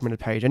use my recommended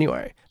page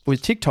anyway. But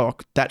with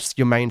TikTok, that's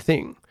your main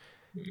thing.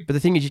 But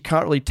the thing is, you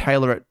can't really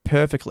tailor it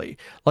perfectly.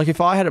 Like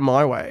if I had it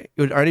my way,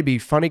 it would only be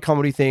funny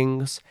comedy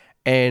things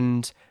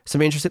and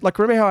some interesting, like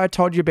remember how I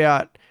told you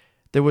about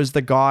there was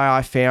the guy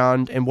I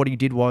found, and what he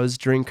did was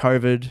during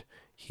COVID,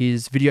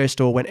 his video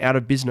store went out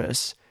of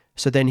business.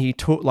 So then he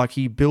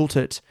built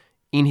it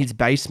in his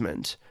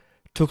basement,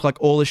 took like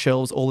all the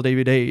shelves, all the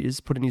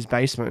DVDs, put in his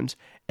basement,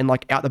 and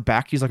like out the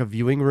back, he's like a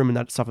viewing room and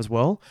that stuff as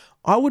well.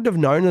 I wouldn't have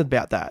known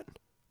about that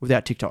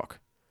without TikTok.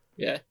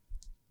 Yeah.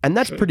 And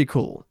that's pretty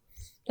cool.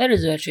 That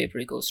is actually a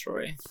pretty cool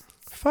story.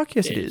 Fuck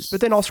yes, it is.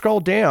 But then I'll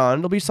scroll down,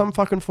 there'll be some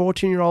fucking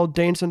 14-year-old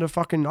dancing to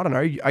fucking, I don't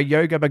know, a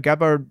Yoga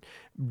Bagabba,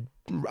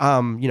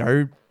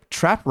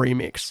 trap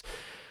remix,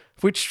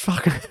 which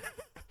fucking,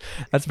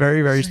 that's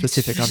very, very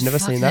specific. I've never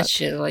seen that.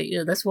 Shit. Like,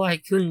 that's why I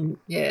couldn't,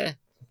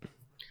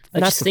 I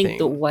just think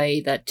the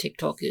way that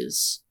TikTok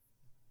is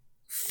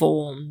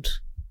formed,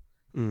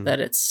 that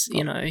it's,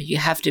 you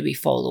have to be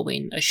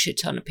following a shit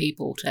ton of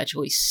people to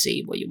actually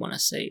see what you want to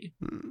see.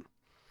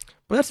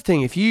 Well, that's the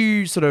thing. If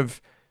you sort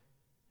of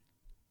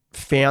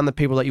found the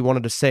people that you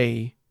wanted to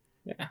see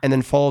and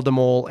then followed them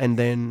all, and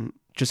then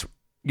just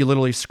you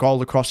literally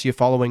scrolled across your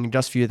following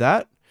just for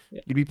that,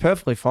 you'd be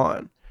perfectly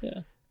fine.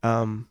 Yeah.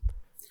 The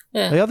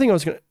other thing I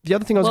was going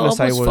to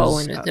say was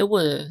following it. There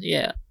were,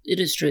 it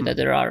is true that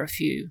there are a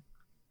few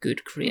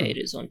good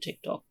creators on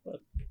TikTok, but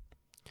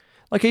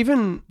like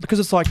even because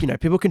it's like,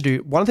 people can do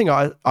one thing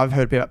I've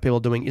heard about people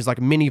doing is like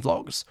mini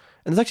vlogs,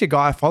 and there's actually a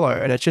guy I follow,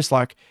 and it's just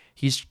like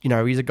he's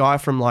a guy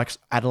from like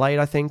Adelaide,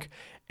 I think,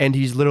 and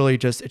he's literally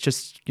just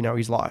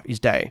his life,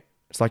 his day.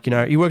 It's like,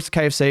 he works at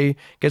KFC,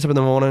 gets up in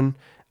the morning,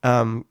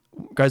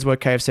 goes to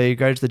work KFC,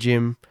 goes to the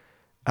gym,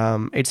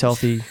 eats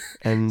healthy,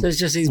 and so it's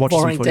just his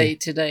boring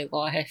day-to-day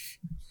life.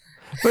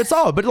 But it's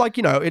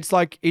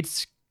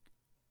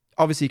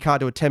obviously you can't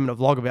do a 10-minute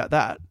vlog about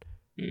that,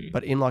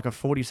 but in like a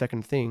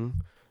 40-second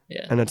thing.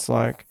 Yeah. And it's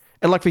like,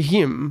 and like for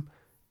him,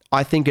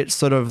 I think it's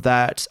sort of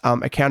that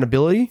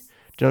accountability. Do you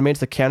know what I mean? It's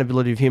the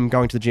accountability of him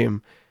going to the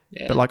gym.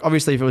 Yeah. But like,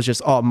 obviously if it was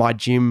just, my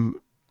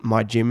gym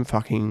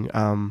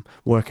fucking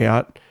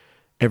workout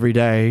every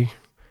day,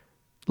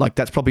 like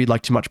that's probably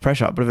like too much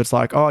pressure. But if it's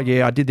like,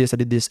 I did this,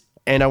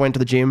 and I went to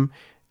the gym,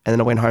 and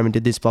then I went home and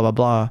did this, blah, blah,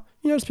 blah.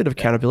 It's a bit of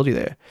accountability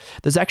there.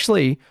 There's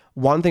actually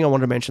one thing I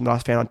wanted to mention that I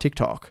found on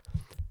TikTok,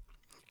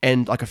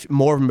 and like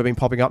more of them have been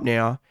popping up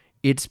now.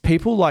 It's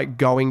people like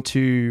going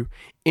to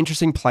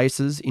interesting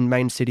places in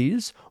main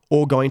cities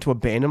or going to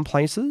abandoned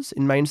places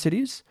in main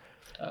cities.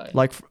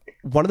 Like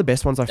one of the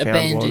best ones I found was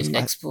abandoned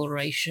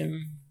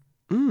exploration.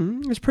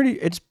 It's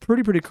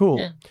pretty cool.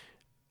 Yeah.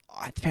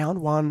 I found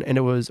one, and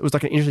it was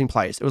like an interesting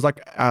place. It was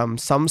like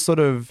some sort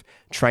of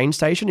train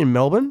station in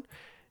Melbourne,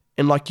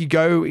 and like you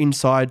go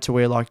inside to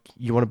where like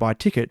you want to buy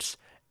tickets,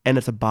 and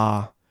it's a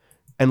bar,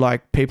 and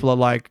like people are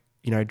like,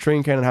 you know,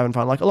 drinking and having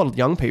fun, like a lot of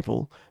young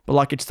people, but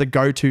like it's the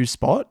go-to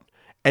spot,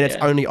 and it's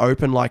only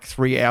open like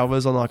 3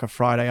 hours on like a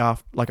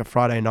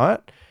Friday night,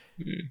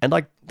 and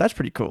like that's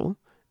pretty cool.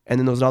 And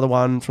then there was another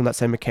one from that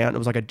same account. It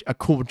was like a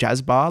cool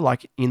jazz bar,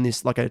 like in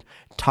this, like a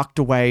tucked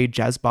away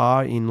jazz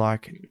bar in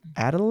like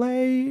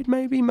Adelaide,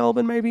 maybe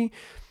Melbourne, maybe.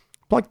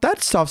 Like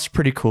that stuff's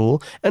pretty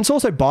cool. And it's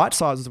also bite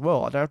size as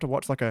well. I don't have to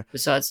watch like a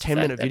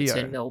 10-minute video.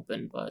 It's in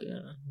Melbourne, but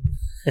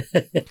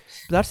But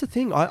that's the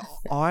thing.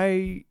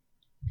 I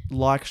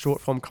like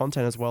short form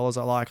content as well as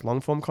I like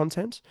long form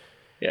content.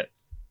 Yeah.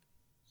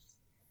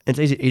 It's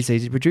easy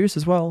to produce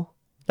as well.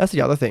 That's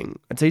the other thing.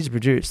 It's easy to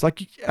produce.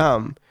 Like,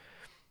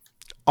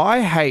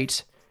 I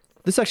hate,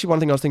 this is actually one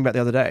thing I was thinking about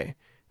the other day.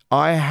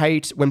 I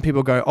hate when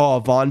people go, oh,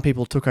 Vine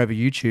people took over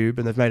YouTube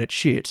and they've made it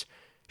shit.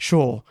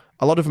 Sure,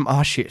 a lot of them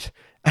are shit.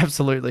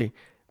 Absolutely.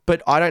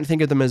 But I don't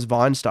think of them as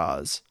Vine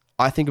stars.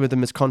 I think of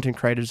them as content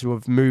creators who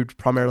have moved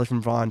primarily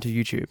from Vine to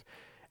YouTube.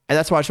 And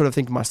that's why I sort of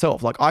think of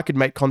myself. Like, I could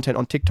make content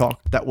on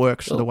TikTok that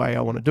works for the way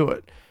I want to do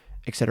it,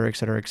 et cetera, et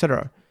cetera, et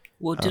cetera.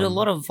 Well, did a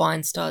lot of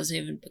Vine stars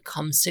even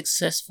become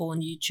successful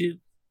on YouTube?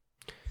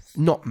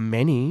 Not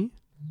many,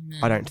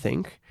 I don't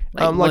think.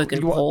 Like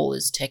Logan Paul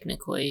is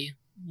technically,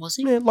 was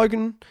he? Yeah,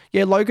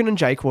 Logan and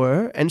Jake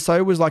were, and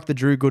so was like the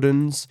Drew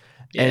Goodens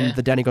and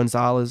the Danny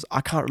Gonzalez. I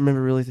can't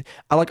remember really.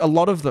 I like a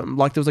lot of them.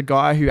 Like there was a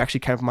guy who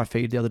actually came from my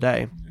feed the other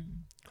day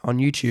on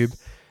YouTube,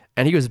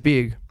 and he was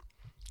big,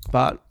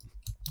 but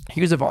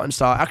he was a Vine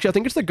star. Actually, I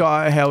think it's the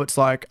guy how it's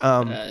like,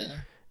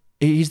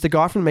 he's the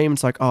guy from the meme.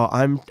 It's like, oh,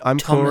 I'm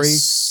Thomas Corey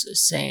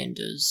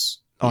Sanders.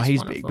 Oh,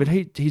 he's big, but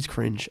he's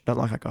cringe. I don't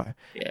like that guy.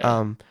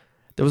 Yeah.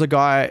 There was a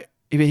guy.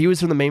 He was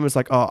from the meme. Was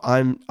like, oh,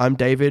 I'm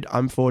David.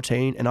 I'm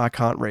 14 and I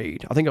can't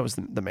read. I think it was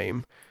the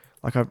meme.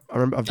 Like I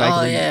remember. I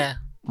vaguely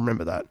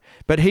remember that.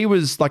 But he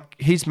was like,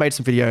 he's made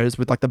some videos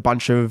with like the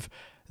bunch of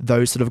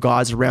those sort of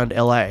guys around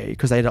LA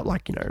because they don't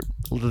like, you know,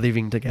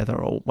 living together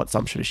or what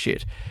some sort of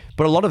shit.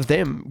 But a lot of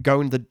them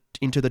go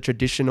into the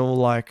traditional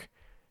like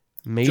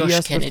media Josh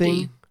sort Kennedy. of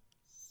thing.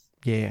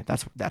 Yeah,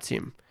 that's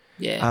him.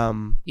 Yeah.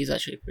 He's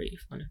actually pretty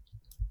funny.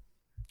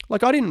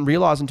 Like I didn't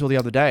realize until the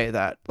other day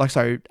that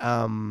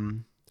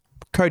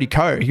Cody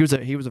Ko, he was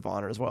a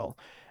Viner as well.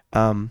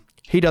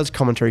 He does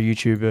commentary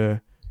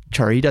YouTuber.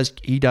 Sorry,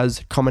 he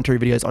does commentary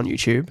videos on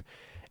YouTube,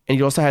 and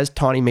he also has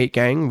Tiny Meat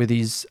Gang with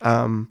his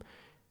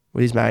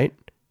mate,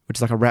 which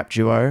is like a rap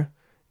duo,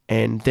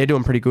 and they're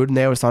doing pretty good. And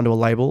they were signed to a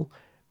label,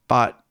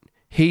 but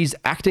he's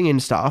acting in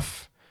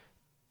stuff,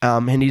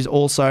 and he's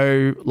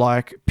also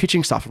like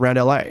pitching stuff around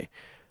LA.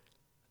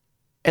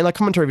 And like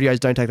commentary videos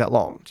don't take that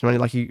long. So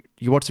like you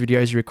watch the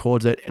videos, he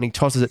records it, and he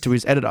tosses it to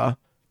his editor.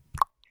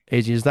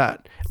 Easy as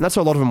that. And that's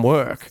how a lot of them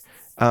work.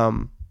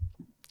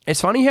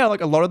 It's funny how like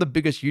a lot of the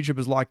biggest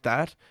YouTubers like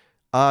that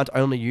aren't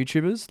only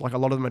YouTubers. Like a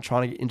lot of them are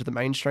trying to get into the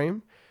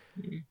mainstream.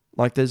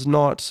 Like there's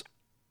not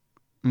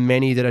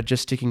many that are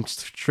just sticking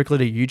strictly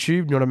to YouTube,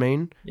 you know what I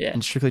mean? Yeah.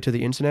 And strictly to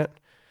the internet.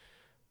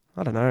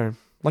 I don't know.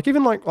 Like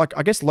even like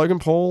I guess Logan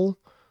Paul,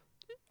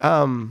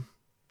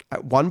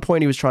 at one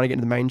point he was trying to get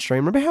into the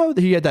mainstream. Remember how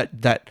he had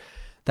that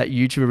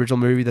YouTube original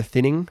movie, The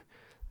Thinning?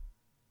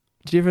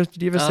 Did you ever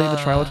see the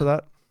trailer to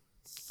that?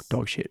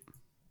 Dog shit.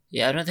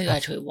 Yeah, I don't think I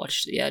actually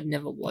watched it. Yeah, I'd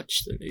never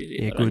watched the movie,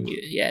 Yeah, but good. I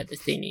knew. Yeah, The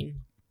Thinning.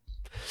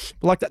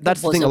 Like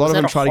that's the thing. A lot of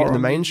them try to get in the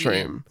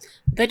mainstream.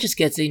 That just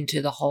gets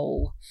into the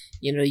whole,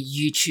 you know,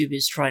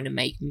 YouTubers trying to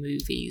make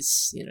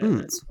movies. You know,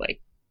 it's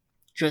like,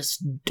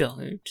 just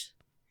don't.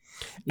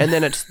 And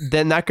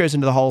then that goes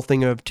into the whole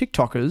thing of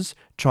TikTokers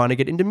trying to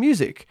get into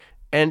music,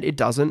 and it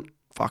doesn't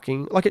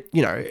fucking like it.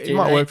 You know, it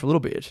might work for a little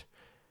bit.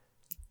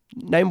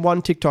 Name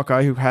one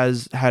TikToker who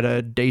has had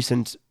a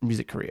decent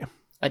music career.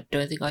 I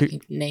don't think I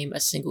can name a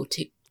single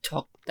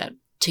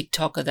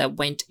TikToker that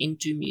went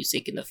into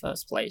music in the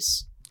first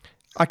place.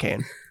 I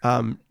can.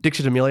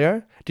 Dixie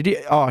D'Amelio.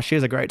 She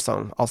has a great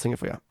song. I'll sing it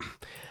for you.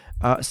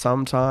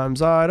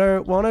 Sometimes I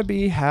don't want to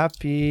be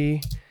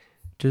happy.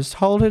 Just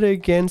hold it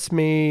against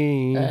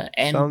me.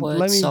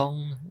 N-word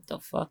song. What the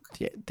fuck?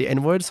 Yeah, the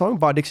N-word song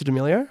by Dixie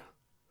D'Amelio.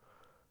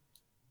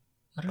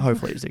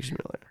 Hopefully it's Dixie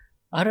D'Amelio.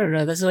 I don't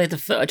know. That's like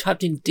I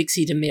typed in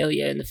Dixie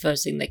D'Amelio and the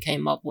first thing that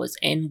came up was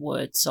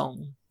N-word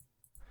song.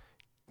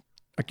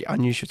 Okay, I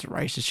knew she was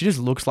racist. She just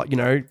looks like, you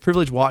know,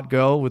 privileged white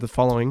girl with a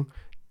following.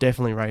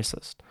 Definitely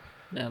racist.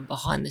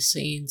 Behind the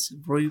scenes,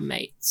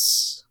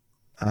 Roommates.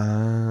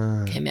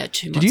 Came out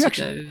 2 Did months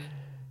ago.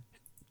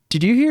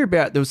 Did you hear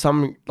about, there was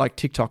some like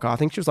TikToker, I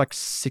think she was like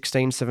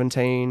 16,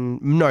 17.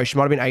 No, she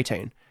might have been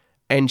 18.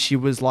 And she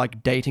was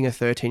like dating a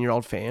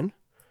 13-year-old fan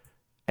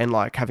and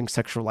like having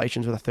sexual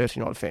relations with a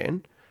 13-year-old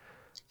fan.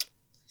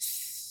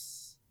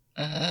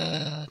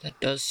 That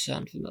does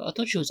sound familiar. I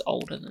thought she was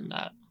older than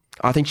that.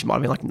 I think she might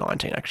have been like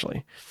 19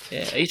 actually.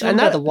 Yeah, are you talking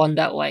about the one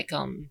that like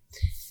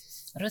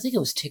I don't think it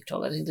was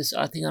TikTok. I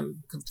think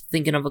I'm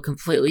thinking of a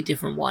completely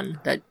different one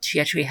that she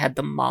actually had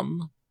the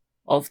mum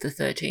of the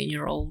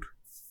 13-year-old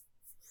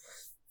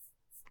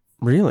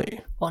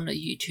Really? on a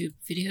YouTube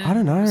video. I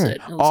don't know.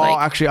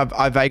 Actually,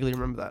 I vaguely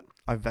remember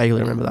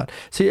that.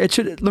 See, it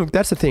should look.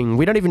 That's the thing.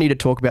 We don't even need to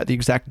talk about the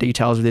exact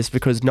details of this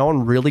because no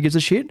one really gives a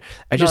shit.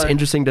 It's just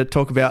interesting to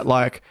talk about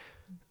like,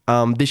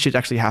 this shit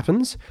actually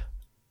happens.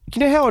 You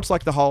know how it's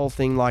like the whole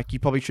thing. Like, you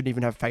probably shouldn't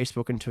even have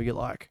Facebook until you're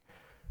like,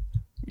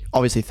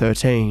 obviously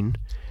 13.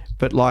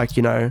 But like,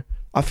 you know,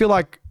 I feel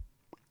like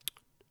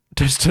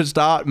to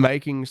start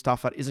making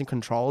stuff that isn't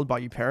controlled by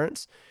your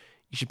parents,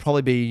 you should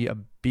probably be a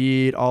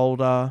bit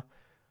older.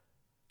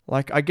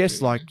 Like, I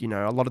guess, like, you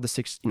know, a lot of the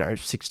 16,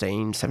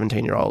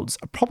 17-year-olds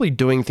are probably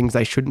doing things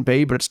they shouldn't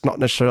be, but it's not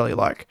necessarily,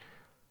 like,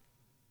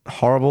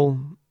 horrible.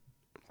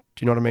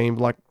 Do you know what I mean?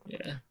 Like,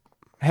 Yeah.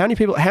 how many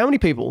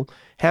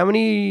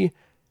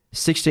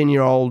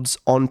 16-year-olds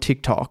on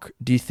TikTok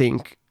do you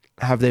think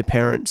have their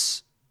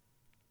parents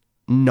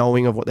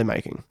knowing of what they're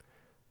making?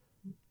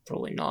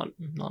 Probably not.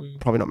 None.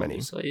 Probably not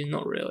many. So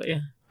not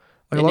really.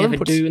 Like, They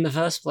never do in the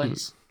first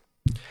place.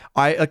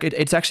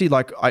 It's actually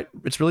like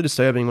it's really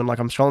disturbing when like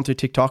I'm scrolling through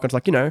TikTok and it's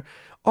like, you know,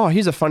 oh,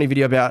 here's a funny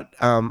video about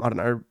I don't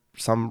know,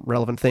 some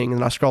relevant thing,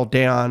 and then I scroll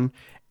down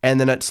and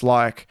then it's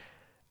like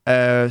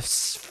a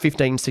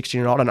 15,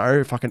 16-year-old, I don't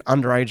know, fucking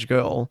underage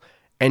girl,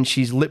 and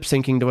she's lip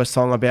syncing to a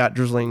song about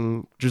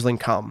drizzling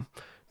cum.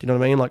 Do you know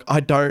what I mean? Like,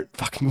 I don't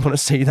fucking want to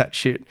see that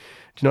shit.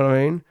 Do you know what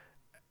I mean?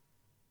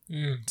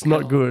 It's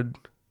not good.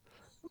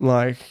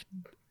 Like,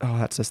 oh,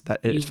 that's just that.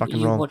 It's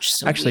fucking wrong. Watch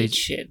some weird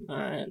shit.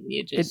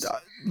 You just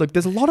look.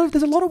 There's a lot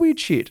of weird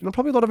shit, and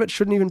probably a lot of it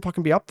shouldn't even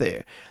fucking be up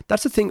there.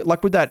 That's the thing.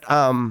 Like with that,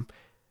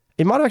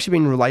 it might have actually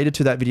been related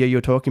to that video you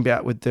were talking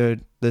about with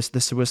the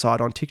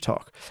suicide on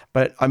TikTok.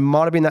 But I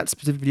might have been that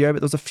specific video,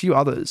 but there's a few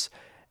others,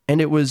 and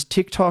it was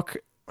TikTok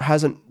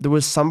hasn't. There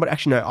was somebody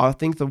actually no. I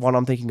think the one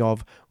I'm thinking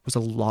of was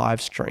a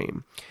live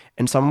stream,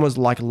 and someone was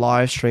like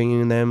live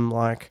streaming them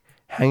like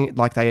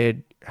they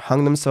had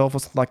hung themselves or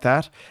something like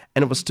that,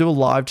 and it was still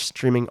live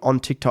streaming on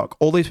TikTok.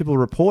 All these people were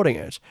reporting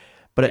it,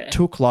 but it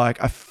took like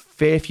a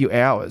fair few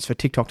hours for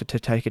TikTok to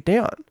take it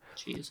down.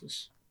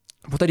 Jesus.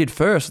 What they did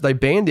first, they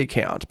banned the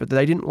account, but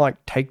they didn't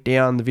like take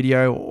down the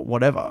video or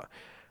whatever.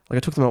 Like,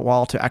 it took them a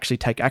while to actually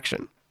take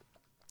action.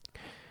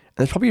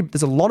 And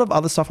there's a lot of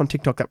other stuff on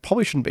TikTok that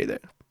probably shouldn't be there.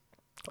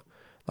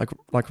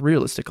 Like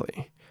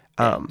realistically.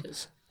 I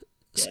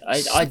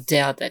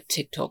doubt that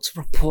TikTok's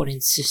reporting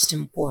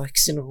system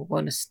works, in all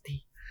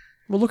honesty.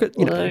 Well, look at,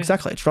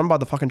 exactly. It's run by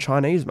the fucking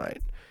Chinese,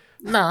 mate.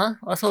 Nah,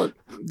 I thought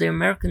the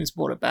Americans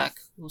bought it back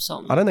or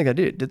something. I don't think they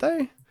did. Did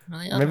they?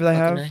 Maybe they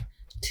have.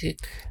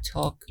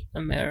 TikTok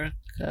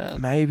America.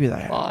 Maybe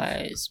they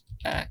buys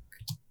back.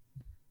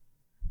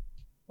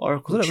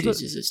 Oracle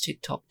chooses its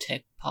TikTok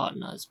tech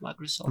partners.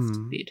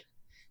 Microsoft bid.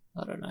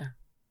 I don't know.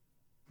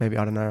 Maybe,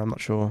 I don't know. I'm not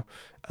sure.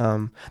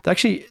 That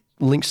actually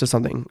links to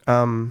something.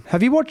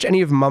 Have you watched any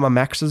of Mama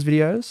Max's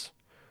videos?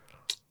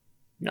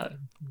 No.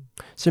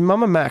 So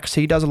Mama Max,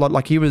 he does a lot.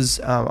 Like, he was,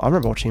 I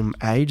remember watching him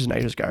ages and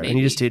ages ago, and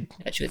he just did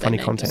funny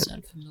content.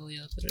 Sound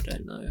familiar, but I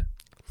don't know.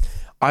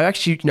 I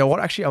actually, you know what?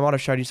 Actually, I might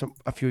have showed you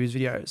a few of his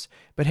videos,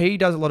 but he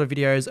does a lot of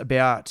videos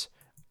about,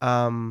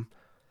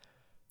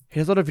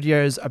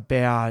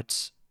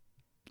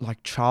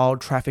 like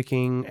child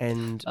trafficking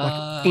and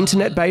like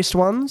internet-based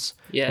ones.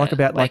 Yeah. Like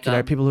about like you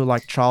know, people who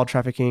like child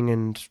trafficking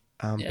and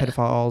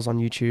pedophiles on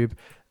YouTube,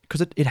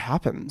 because it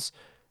happens,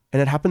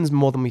 and it happens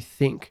more than we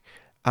think.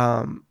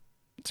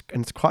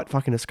 It's quite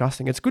fucking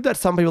disgusting. It's good that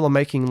some people are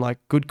making like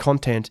good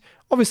content.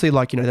 Obviously,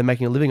 like, you know, they're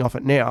making a living off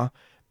it now,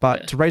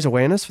 but to raise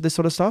awareness for this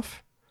sort of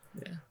stuff.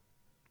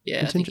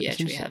 Yeah, I think you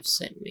actually have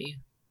sent me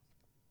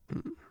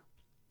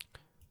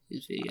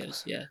his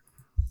videos. Yeah,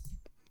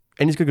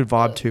 and he's got a good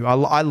vibe too.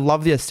 I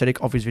love the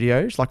aesthetic of his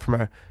videos, like from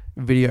a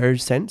video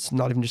sense,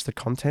 not even just the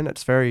content.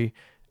 It's very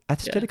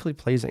aesthetically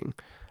pleasing.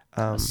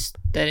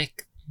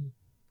 Aesthetic.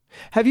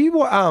 Have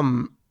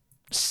you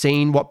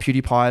seen what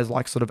PewDiePie's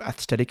like sort of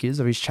aesthetic is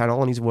of his channel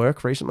and his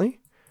work recently?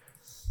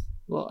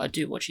 Well, I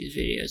do watch his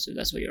videos, if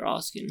that's what you're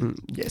asking.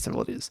 Yes,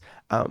 well, it is.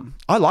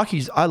 I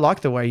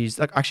like the way he's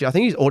like. Actually, I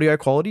think his audio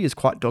quality is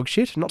quite dog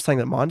shit. I'm not saying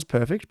that mine's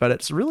perfect, but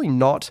it's really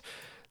not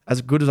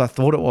as good as I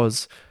thought it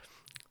was.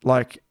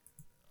 Like,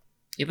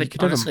 yeah,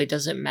 but honestly,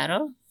 does it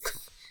matter?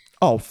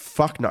 Oh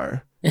fuck no,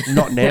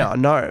 not now,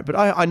 no. But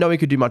I know he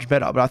could do much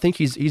better. But I think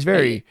he's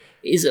very.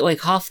 Is it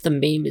like half the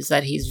meme is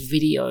that his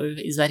video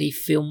is that he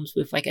films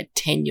with like a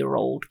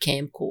 10-year-old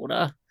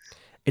camcorder?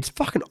 It's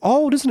fucking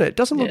old, isn't it? It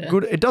doesn't look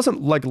good. It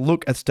doesn't like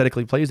look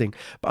aesthetically pleasing.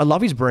 But I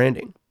love his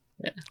branding.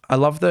 Yeah. I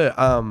love the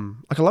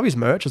like I love his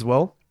merch as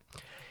well.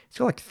 He's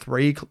got like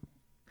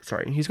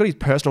he's got his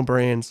personal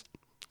brands,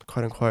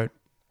 quote unquote,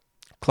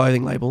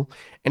 clothing label,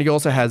 and he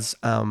also has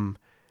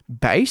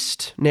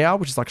Based now,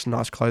 which is like some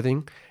nice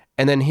clothing.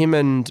 And then him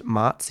and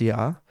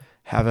Marzia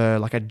have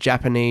a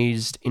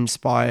Japanese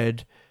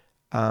inspired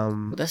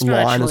line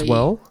as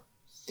well.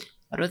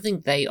 I don't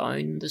think they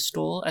own the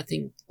store. I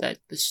think that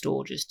the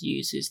store just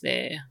uses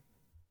their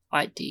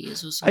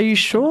ideas or something. Are you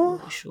sure? I'm not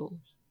really sure.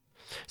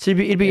 So it'd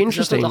be Yeah, 'cause I thought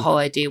interesting. the whole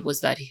idea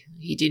was that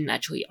he didn't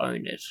actually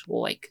own it,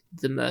 or like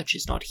the merch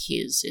is not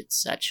his.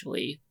 It's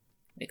actually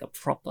like a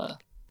proper.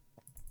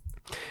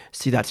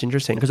 See, that's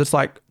interesting because it's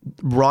like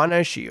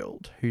Rhino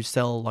Shield, who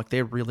sell like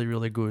they're really,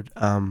 really good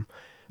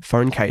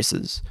phone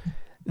cases.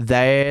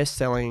 They're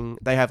selling.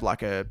 They have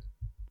like a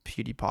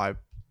PewDiePie,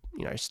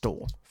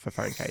 store for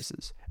phone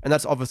cases, and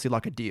that's obviously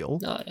like a deal.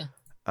 Oh yeah.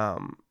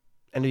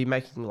 And he'd be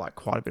making like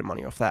quite a bit of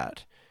money off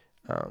that.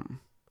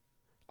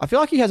 I feel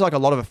like he has like a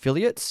lot of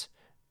affiliates,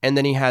 and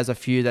then he has a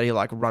few that he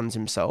like runs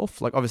himself.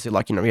 Like obviously,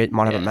 like he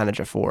might have a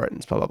manager for it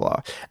and blah blah blah.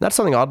 And that's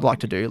something I'd like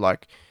to do.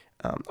 Like,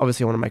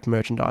 obviously, I want to make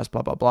merchandise,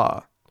 blah blah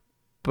blah.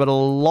 But a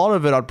lot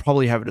of it, I'd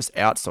probably have it just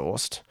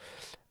outsourced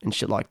and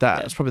shit like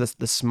that. It's probably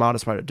the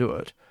smartest way to do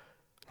it.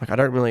 Like, I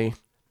don't really.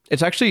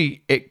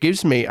 It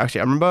gives me.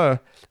 Actually, I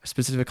remember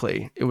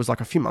specifically. It was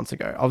like a few months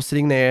ago. I was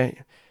sitting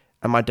there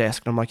at my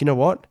desk, and I'm like, you know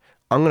what?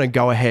 I'm gonna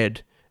go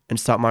ahead and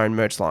start my own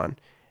merch line.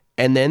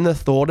 And then the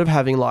thought of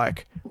having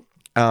like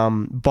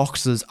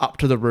boxes up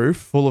to the roof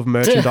full of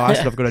merchandise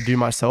that I've got to do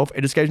myself,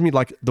 it just gives me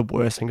like the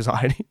worst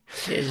anxiety.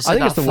 Yeah, I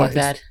think it's the worst.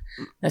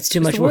 That's too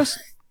much work.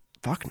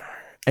 Fuck no.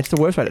 It's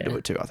the worst way to do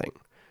it too, I think.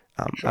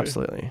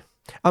 Absolutely.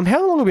 How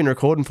long have we been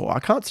recording for? I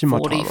can't see my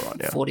timer right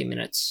now. 40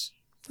 minutes.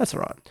 That's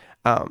all right.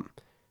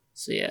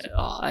 So yeah,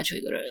 I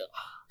actually gotta.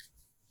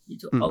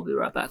 I'll be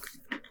right back.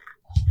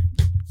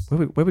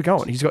 Where we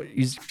going?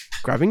 He's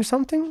grabbing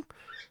something?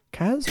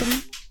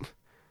 Kaz?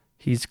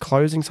 He's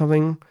closing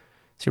something.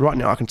 See, right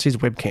now I can see his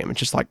webcam. It's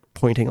just like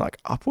pointing like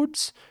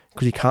upwards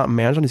because he can't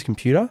mount on his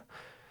computer.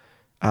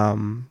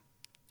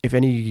 If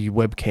any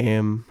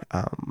webcam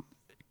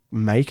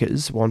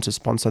makers want to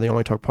sponsor the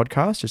Only Talk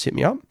podcast, just hit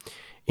me up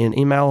in an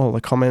email or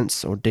the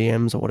comments or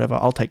DMs or whatever.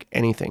 I'll take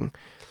anything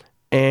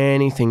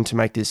to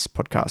make this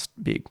podcast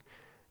big.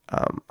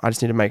 I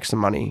just need to make some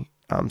money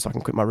so I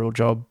can quit my real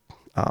job.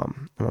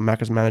 I'm a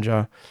Macca's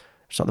manager.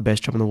 It's not the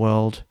best job in the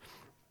world.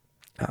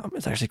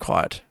 It's actually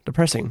quite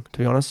depressing, to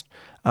be honest.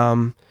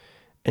 And,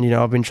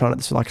 I've been trying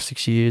this for like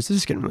 6 years. This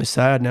is getting really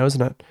sad now,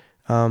 isn't it?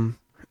 And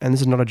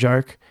this is not a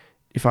joke.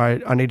 If I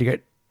need to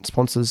get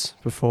sponsors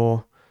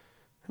before,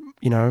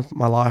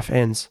 my life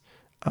ends.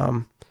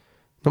 Not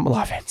my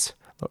life ends.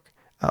 Look.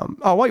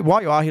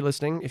 While you are here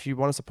listening, if you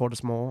want to support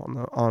us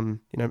more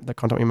on the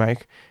content we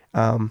make,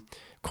 of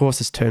course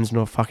this turns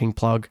into a fucking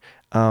plug.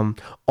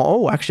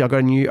 Actually,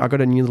 I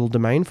got a new little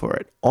domain for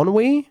it.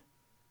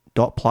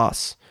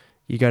 Onwee.plus.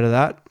 You go to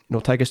that, it'll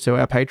take us to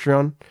our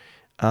Patreon,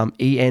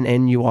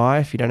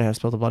 ENNUI, if you don't know how to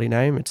spell the bloody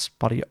name, it's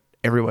bloody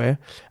everywhere.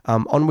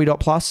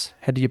 Onwee.plus,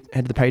 head to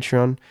the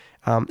Patreon.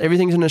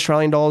 Everything's in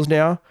Australian dollars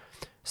now,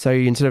 so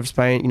instead of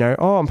paying,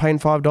 I'm paying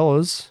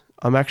 $5,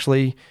 I'm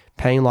actually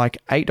paying like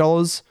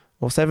 $8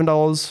 or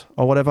 $7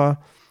 or whatever.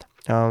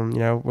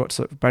 What's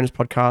a bonus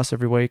podcast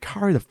every week?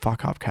 Hurry the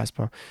fuck up,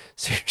 Casper.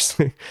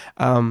 Seriously.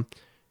 It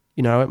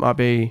might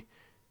be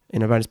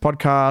bonus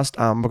podcast.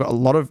 We've got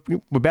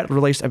we're about to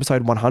release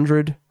episode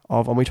 100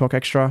 of On We Talk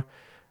Extra.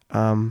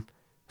 So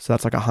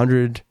that's like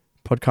 100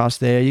 podcasts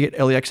there. You get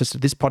early access to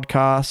this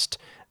podcast,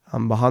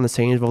 behind the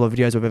scenes of all the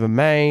videos we've ever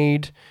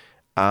made.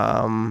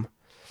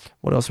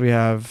 What else do we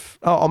have?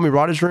 On My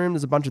Writer's Room,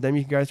 there's a bunch of them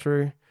you can go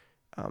through.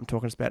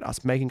 Talking about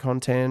us making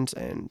content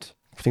and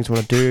things we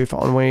want to do for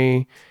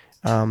Onwee.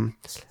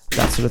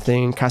 That sort of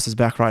thing. Cass is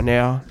back right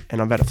now,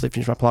 and I'm about to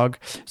finish my plug.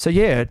 So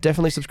yeah,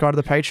 definitely subscribe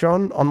to the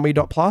Patreon,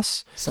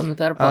 onwee.plus. Something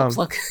about a butt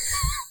plug.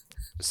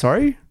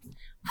 Sorry?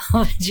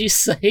 What did you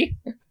say?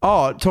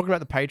 Oh, talking about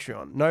the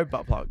Patreon. No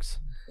butt plugs.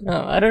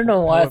 No, I don't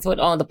know why I thought,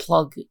 the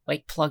plug,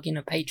 like plug in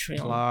a Patreon.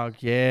 Plug,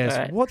 yes.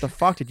 Right. What the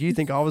fuck did you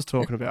think I was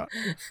talking about?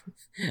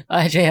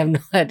 I actually have no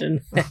idea.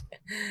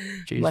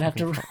 Jeez, might have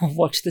to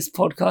watch this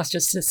podcast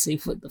just to see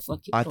what the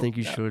fuck you're I think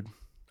you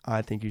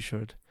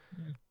should.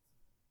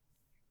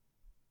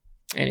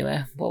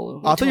 Anyway,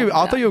 I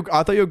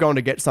thought you were going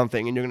to get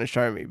something and you're going to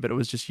show me, but it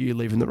was just you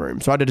leaving the room.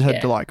 So I just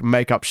had to like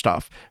make up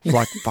stuff for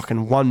like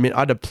fucking 1 minute. I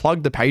had to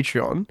plug the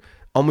Patreon,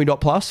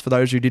 onwee.plus, for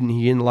those who didn't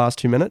hear in the last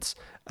 2 minutes.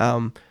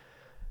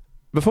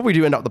 Before we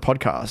do end up the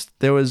podcast,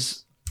 there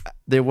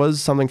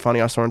was something funny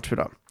I saw on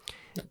Twitter,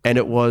 and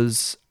it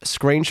was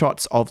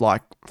screenshots of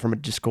like from a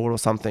Discord or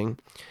something,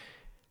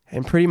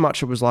 and pretty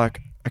much it was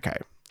like, okay,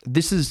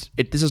 this is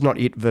not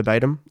it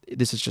verbatim.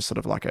 This is just sort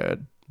of like it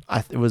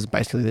was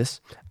basically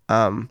this.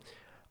 So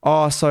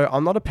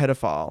I'm not a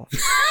pedophile,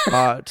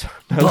 but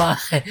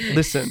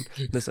listen,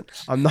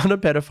 I'm not a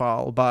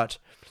pedophile, but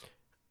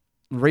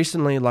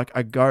recently like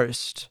a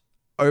ghost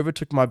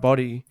overtook my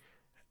body,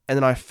 and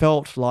then I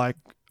felt like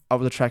I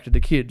was attracted to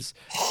kids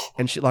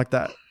and shit like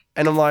that.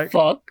 And I'm like,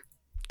 fuck.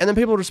 And then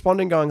people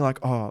responding going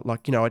like, oh,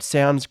 like, it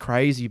sounds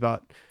crazy,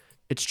 but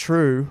it's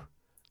true.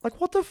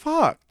 Like, what the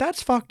fuck?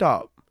 That's fucked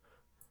up.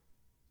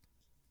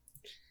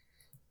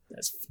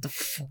 That's the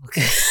fuck.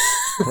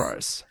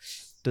 Gross.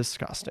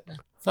 Disgusting.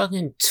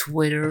 Fucking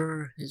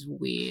Twitter is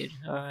weird.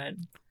 Alright.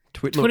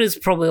 Twitter's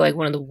probably like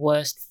one of the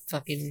worst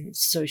fucking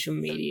social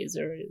medias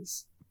there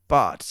is.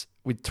 But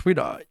with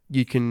Twitter,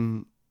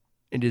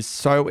 it is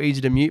so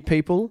easy to mute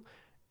people,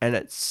 and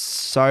it's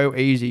so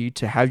easy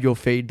to have your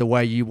feed the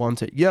way you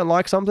want it. You don't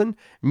like something,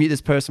 mute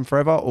this person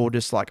forever, or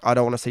just like, I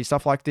don't want to see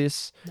stuff like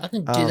this. I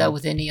can do that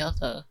with any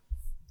other.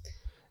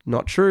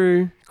 Not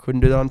true.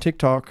 Couldn't do that on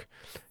TikTok.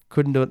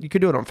 Couldn't do it. You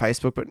could do it on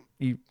Facebook, but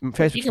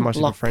Facebook's for most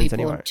of your friends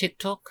anyway. On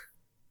TikTok.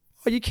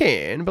 Well, you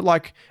can, but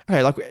like,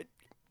 okay, like,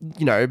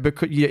 you know,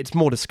 because it's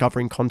more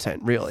discovering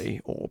content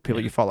really, or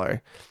people you follow.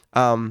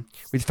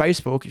 With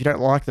Facebook, if you don't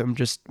like them,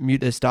 just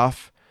mute their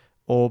stuff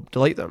or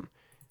delete them.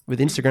 With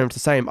Instagram, it's the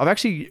same. I've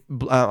actually,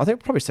 I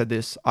think I probably said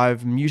this,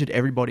 I've muted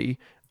everybody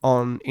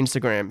on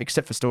Instagram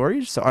except for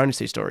stories. So I only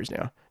see stories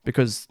now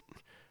because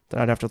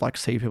then I'd have to like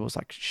see people's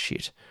like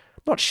shit.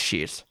 Not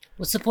shit.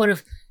 What's the point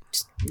of,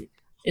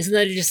 isn't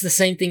that just the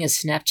same thing as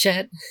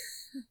Snapchat?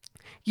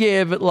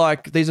 Yeah, but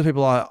like these are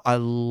people I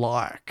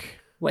like.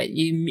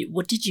 Wait,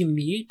 what did you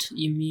mute?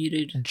 You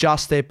muted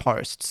just their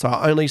posts. So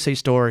I only see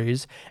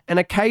stories, and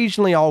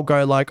occasionally I'll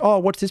go like, "Oh,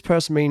 what's this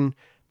person been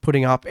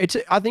putting up?"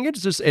 I think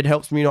it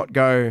helps me not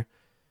go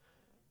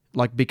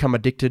like become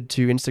addicted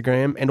to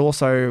Instagram, and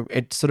also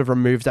it sort of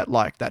removes that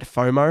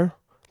FOMO,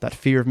 that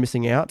fear of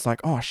missing out. It's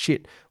like, "Oh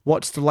shit,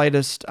 what's the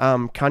latest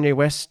Kanye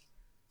West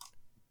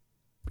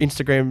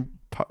Instagram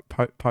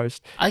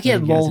post?" I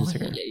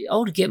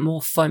would get more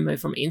FOMO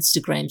from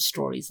Instagram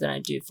stories than I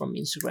do from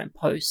Instagram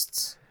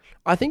posts.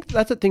 I think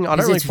that's the thing. I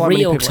don't really follow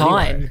many people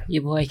time. Anyway.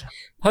 You're like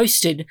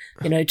posted,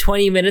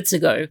 20 minutes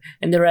ago,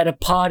 and they're at a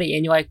party,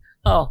 and you're like,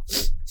 oh,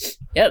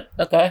 yep,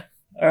 okay,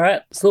 all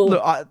right, cool.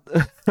 Look,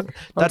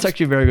 that's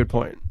actually a very good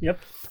point. Yep.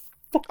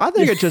 I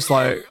think it's just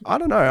like, I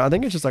don't know. I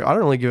think it's just like, I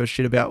don't really give a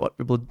shit about what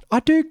people. I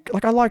do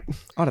like.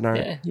 I don't know.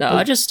 Yeah.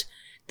 No,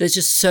 there's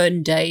just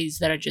certain days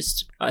that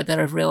that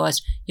I've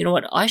realized. You know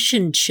what? I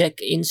shouldn't check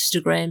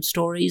Instagram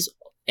stories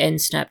and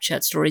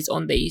Snapchat stories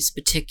on these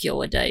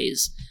particular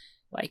days.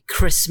 Like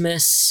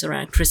Christmas,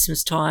 around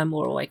Christmas time,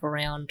 or like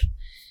around,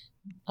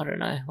 I don't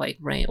know, like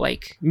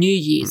New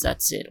Year's.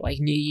 That's it. Like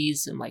New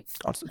Year's and like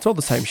it's all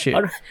the same shit.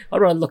 I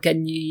don't look at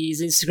New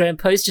Year's Instagram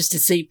posts just to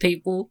see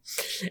people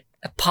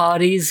at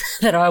parties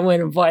that I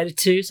weren't invited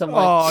to. So I'm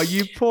like, oh,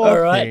 you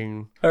poor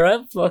thing. All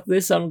right, fuck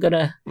this. I'm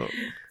gonna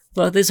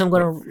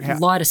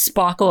light a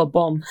spark or a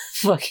bomb.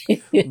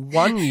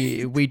 One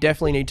year, we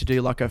definitely need to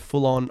do like a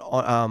full-on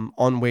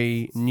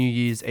Ennui New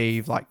Year's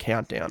Eve like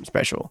countdown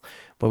special,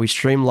 where we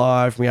stream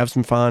live, we have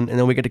some fun, and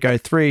then we get to go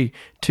 3,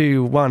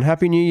 2, 1,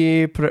 Happy New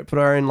Year. Put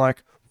our own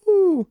like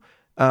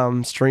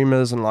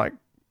streamers and like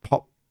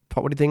pop.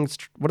 What do you think?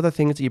 What are the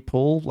things that you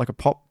pull? Like a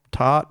pop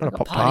tart, not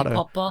like a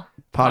pop tart.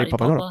 Party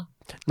popper.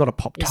 Not a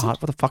pop tart.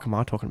 What the fuck am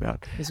I talking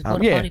about? Is it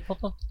called a party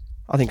popper?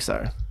 I think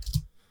so.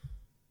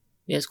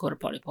 Yeah, it's called a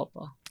party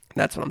popper.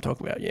 That's what I'm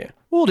talking about, yeah.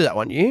 We'll do that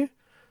one year.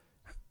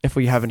 If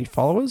we have any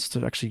followers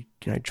to actually,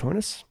 join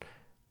us.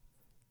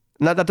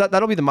 And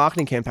that'll be the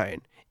marketing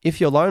campaign.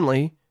 If you're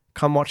lonely,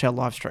 come watch our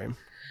live stream.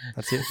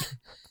 That's it.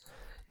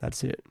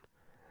 That's it.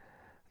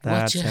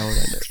 That's how it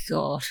ended.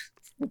 God.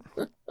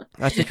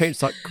 That's the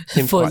case. Like,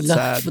 seems quite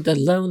sad. For the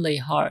lonely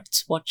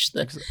hearts, watch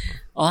the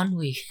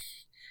Ennui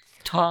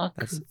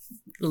Talk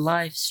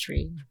live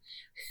stream,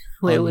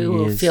 where we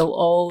will feel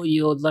all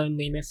your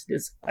loneliness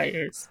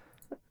desires.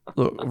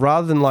 Look,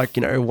 rather than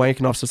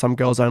wanking off to some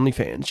girls'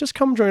 OnlyFans, just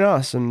come join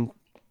us and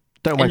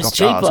don't wank off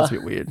to us. That's a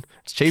bit weird.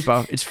 It's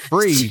cheaper. It's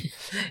free.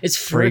 It's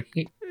free.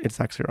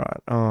 It's actually right.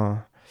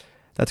 Oh,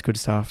 that's good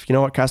stuff. You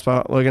know what,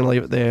 Casper? We're going to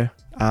leave it there.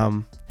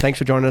 Thanks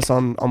for joining us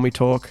on We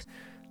Talk.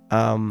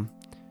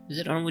 Is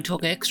it on We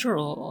Talk Extra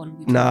or on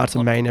We Talk? Nah, it's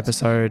a main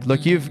episode.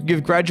 Look,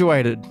 you've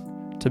graduated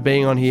to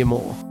being on here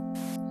more.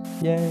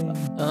 Yay.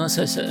 Oh,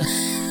 so.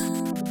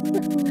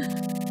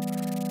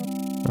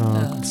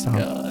 Oh, good stuff.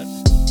 God.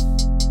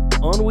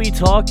 Ennui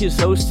Talk is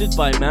hosted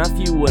by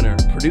Matthew Winner,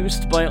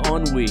 produced by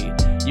Ennui.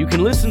 You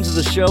can listen to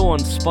the show on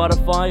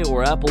Spotify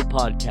or Apple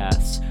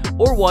Podcasts,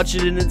 or watch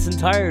it in its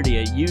entirety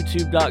at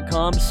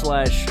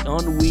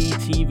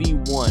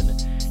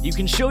youtube.com/EnnuiTV1. You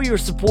can show your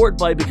support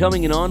by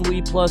becoming an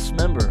Ennui Plus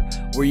member,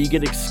 where you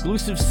get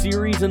exclusive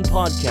series and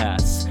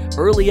podcasts,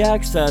 early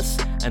access,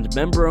 and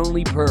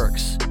member-only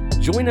perks.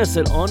 Join us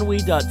at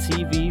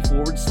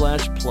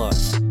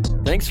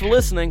ennui.tv/plus. Thanks for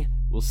listening.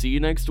 We'll see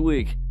you next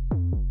week.